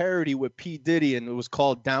did a parody with P. Diddy, and it was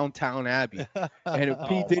called Downtown Abbey. And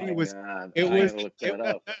P. Diddy was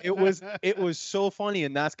it was so funny,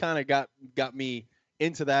 and that's kind of got me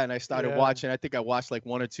into that, and I started watching. I think I watched like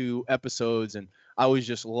 1 or 2 episodes, and I was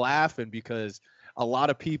just laughing because a lot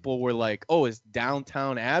of people were like, "Oh, it's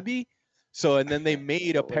Downtown Abbey." So, and then they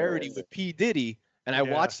made a parody with P. Diddy, and I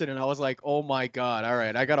watched it, and I was like, "Oh my god! All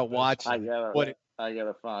right, I gotta watch." I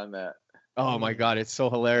gotta find that. Oh my god, it's so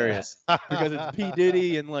hilarious because it's P.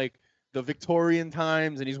 Diddy and like the Victorian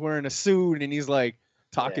times, and he's wearing a suit, and he's like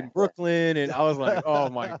talking Brooklyn, and I was like, "Oh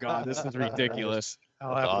my god, this is ridiculous."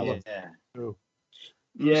 I'll have to look through.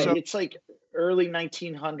 Yeah, so, it's like early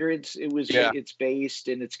 1900s. It was it's based,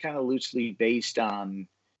 and it's kind of loosely based on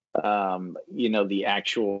the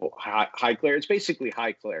actual Highclere. It's basically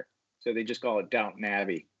Highclere, so they just call it Downton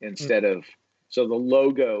Abbey instead of. So the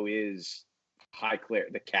logo is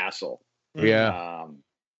Highclere, the castle. Yeah.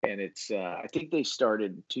 And it's I think they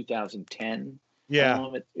started 2010. Yeah.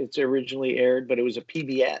 It's originally aired, but it was a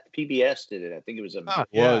PBS. PBS did it. I think it was a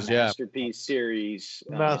masterpiece series.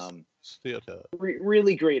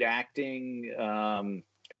 Really great acting.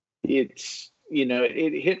 It's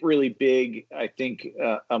it hit really big, I think,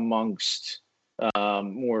 amongst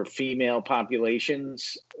more female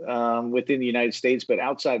populations within the United States, but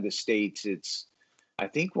outside the States, it's I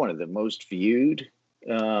think one of the most viewed,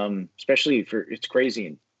 especially it's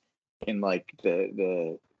crazy in like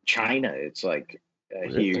the China. It's like a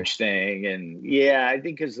huge thing, and I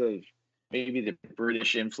think because of maybe the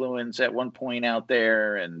British influence at one point out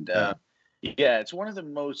there, and it's one of the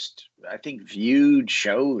most I think viewed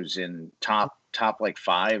shows in top like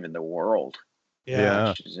 5 in the world.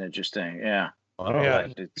 Which is interesting.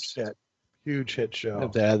 It's a huge hit show. I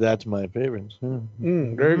have to add that to my favorites.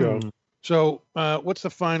 There you go. So, what's the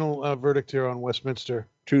final verdict here on Westminster?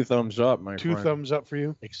 2 thumbs up, my friend. 2 thumbs up for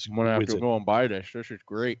you? I'm going to have to go and buy this. This is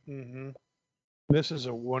great. Mm-hmm. This is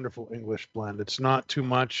a wonderful English blend. It's not too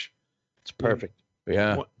much. It's perfect.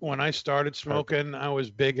 Yeah. When I started smoking, I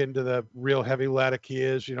was big into the real heavy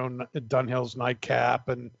Latakias, Dunhill's Nightcap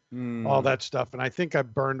and all that stuff. And I think I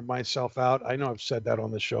burned myself out. I know I've said that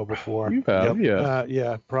on the show before. You have,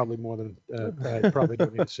 probably more than I probably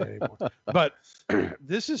don't need to say anymore. But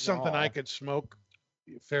this is something I could smoke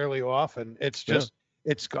fairly often. It's just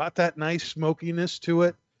it's got that nice smokiness to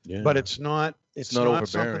it, but it's not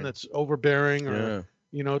something that's overbearing or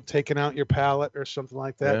taking out your palate or something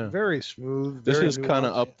like that. Yeah. Very smooth. This is kind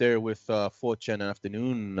of up there with 4th Gen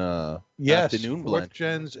Afternoon. Afternoon blend. 4th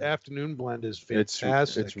Gen's Afternoon blend is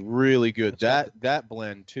fantastic. It's really good. That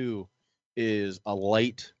blend too is a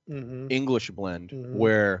light English blend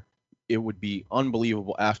where it would be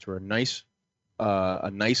unbelievable after a nice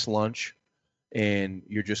lunch, and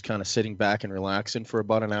you're just kind of sitting back and relaxing for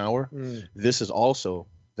about an hour. This is also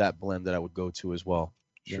that blend that I would go to as well.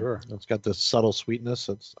 Sure. It's got this subtle sweetness.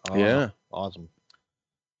 It's awesome.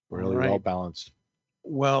 Really well balanced.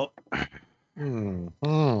 Well,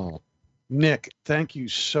 Nick, thank you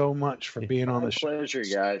so much for being on the show. Pleasure,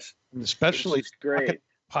 guys. Especially great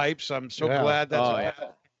pipes. I'm so glad that's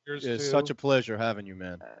it's such a pleasure having you,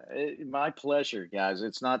 man. My pleasure, guys.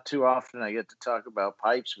 It's not too often I get to talk about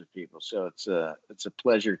pipes with people, so it's a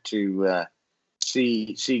pleasure to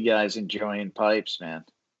see guys enjoying pipes, man.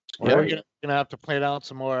 We're gonna have to play out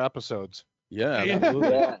some more episodes. Yeah,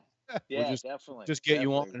 definitely. Just get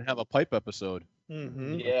you on and have a pipe episode.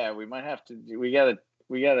 Mm-hmm. Yeah, we might have to. We gotta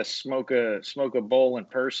smoke a bowl in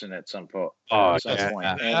person at some point. And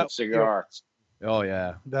a cigar. Oh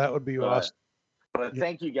yeah, that would be awesome. But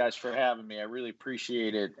thank you guys for having me. I really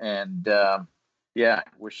appreciate it, and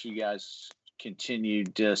wish you guys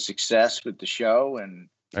continued success with the show, and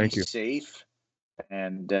thank you. Safe,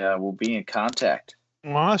 and we'll be in contact.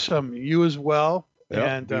 Awesome. You as well.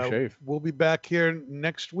 Yep, and we'll be back here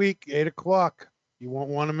next week, 8:00. You won't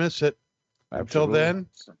want to miss it. Until then,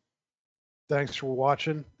 thanks for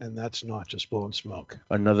watching. And that's Not Just Blowing Smoke.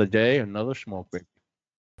 Another day, another smoke, baby.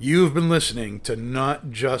 You've been listening to Not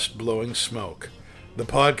Just Blowing Smoke, the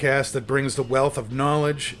podcast that brings the wealth of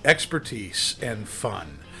knowledge, expertise, and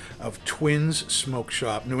fun of Twins Smoke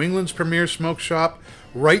Shop, New England's premier smoke shop,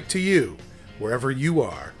 right to you, wherever you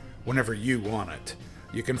are, whenever you want it.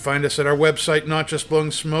 You can find us at our website,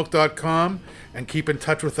 notjustblowingsmoke.com, and keep in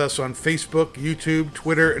touch with us on Facebook, YouTube,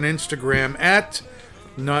 Twitter, and Instagram at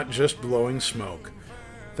Not Just Blowing Smoke.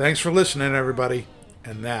 Thanks for listening, everybody,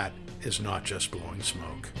 and that is Not Just Blowing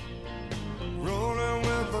Smoke. Rolling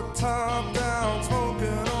with the top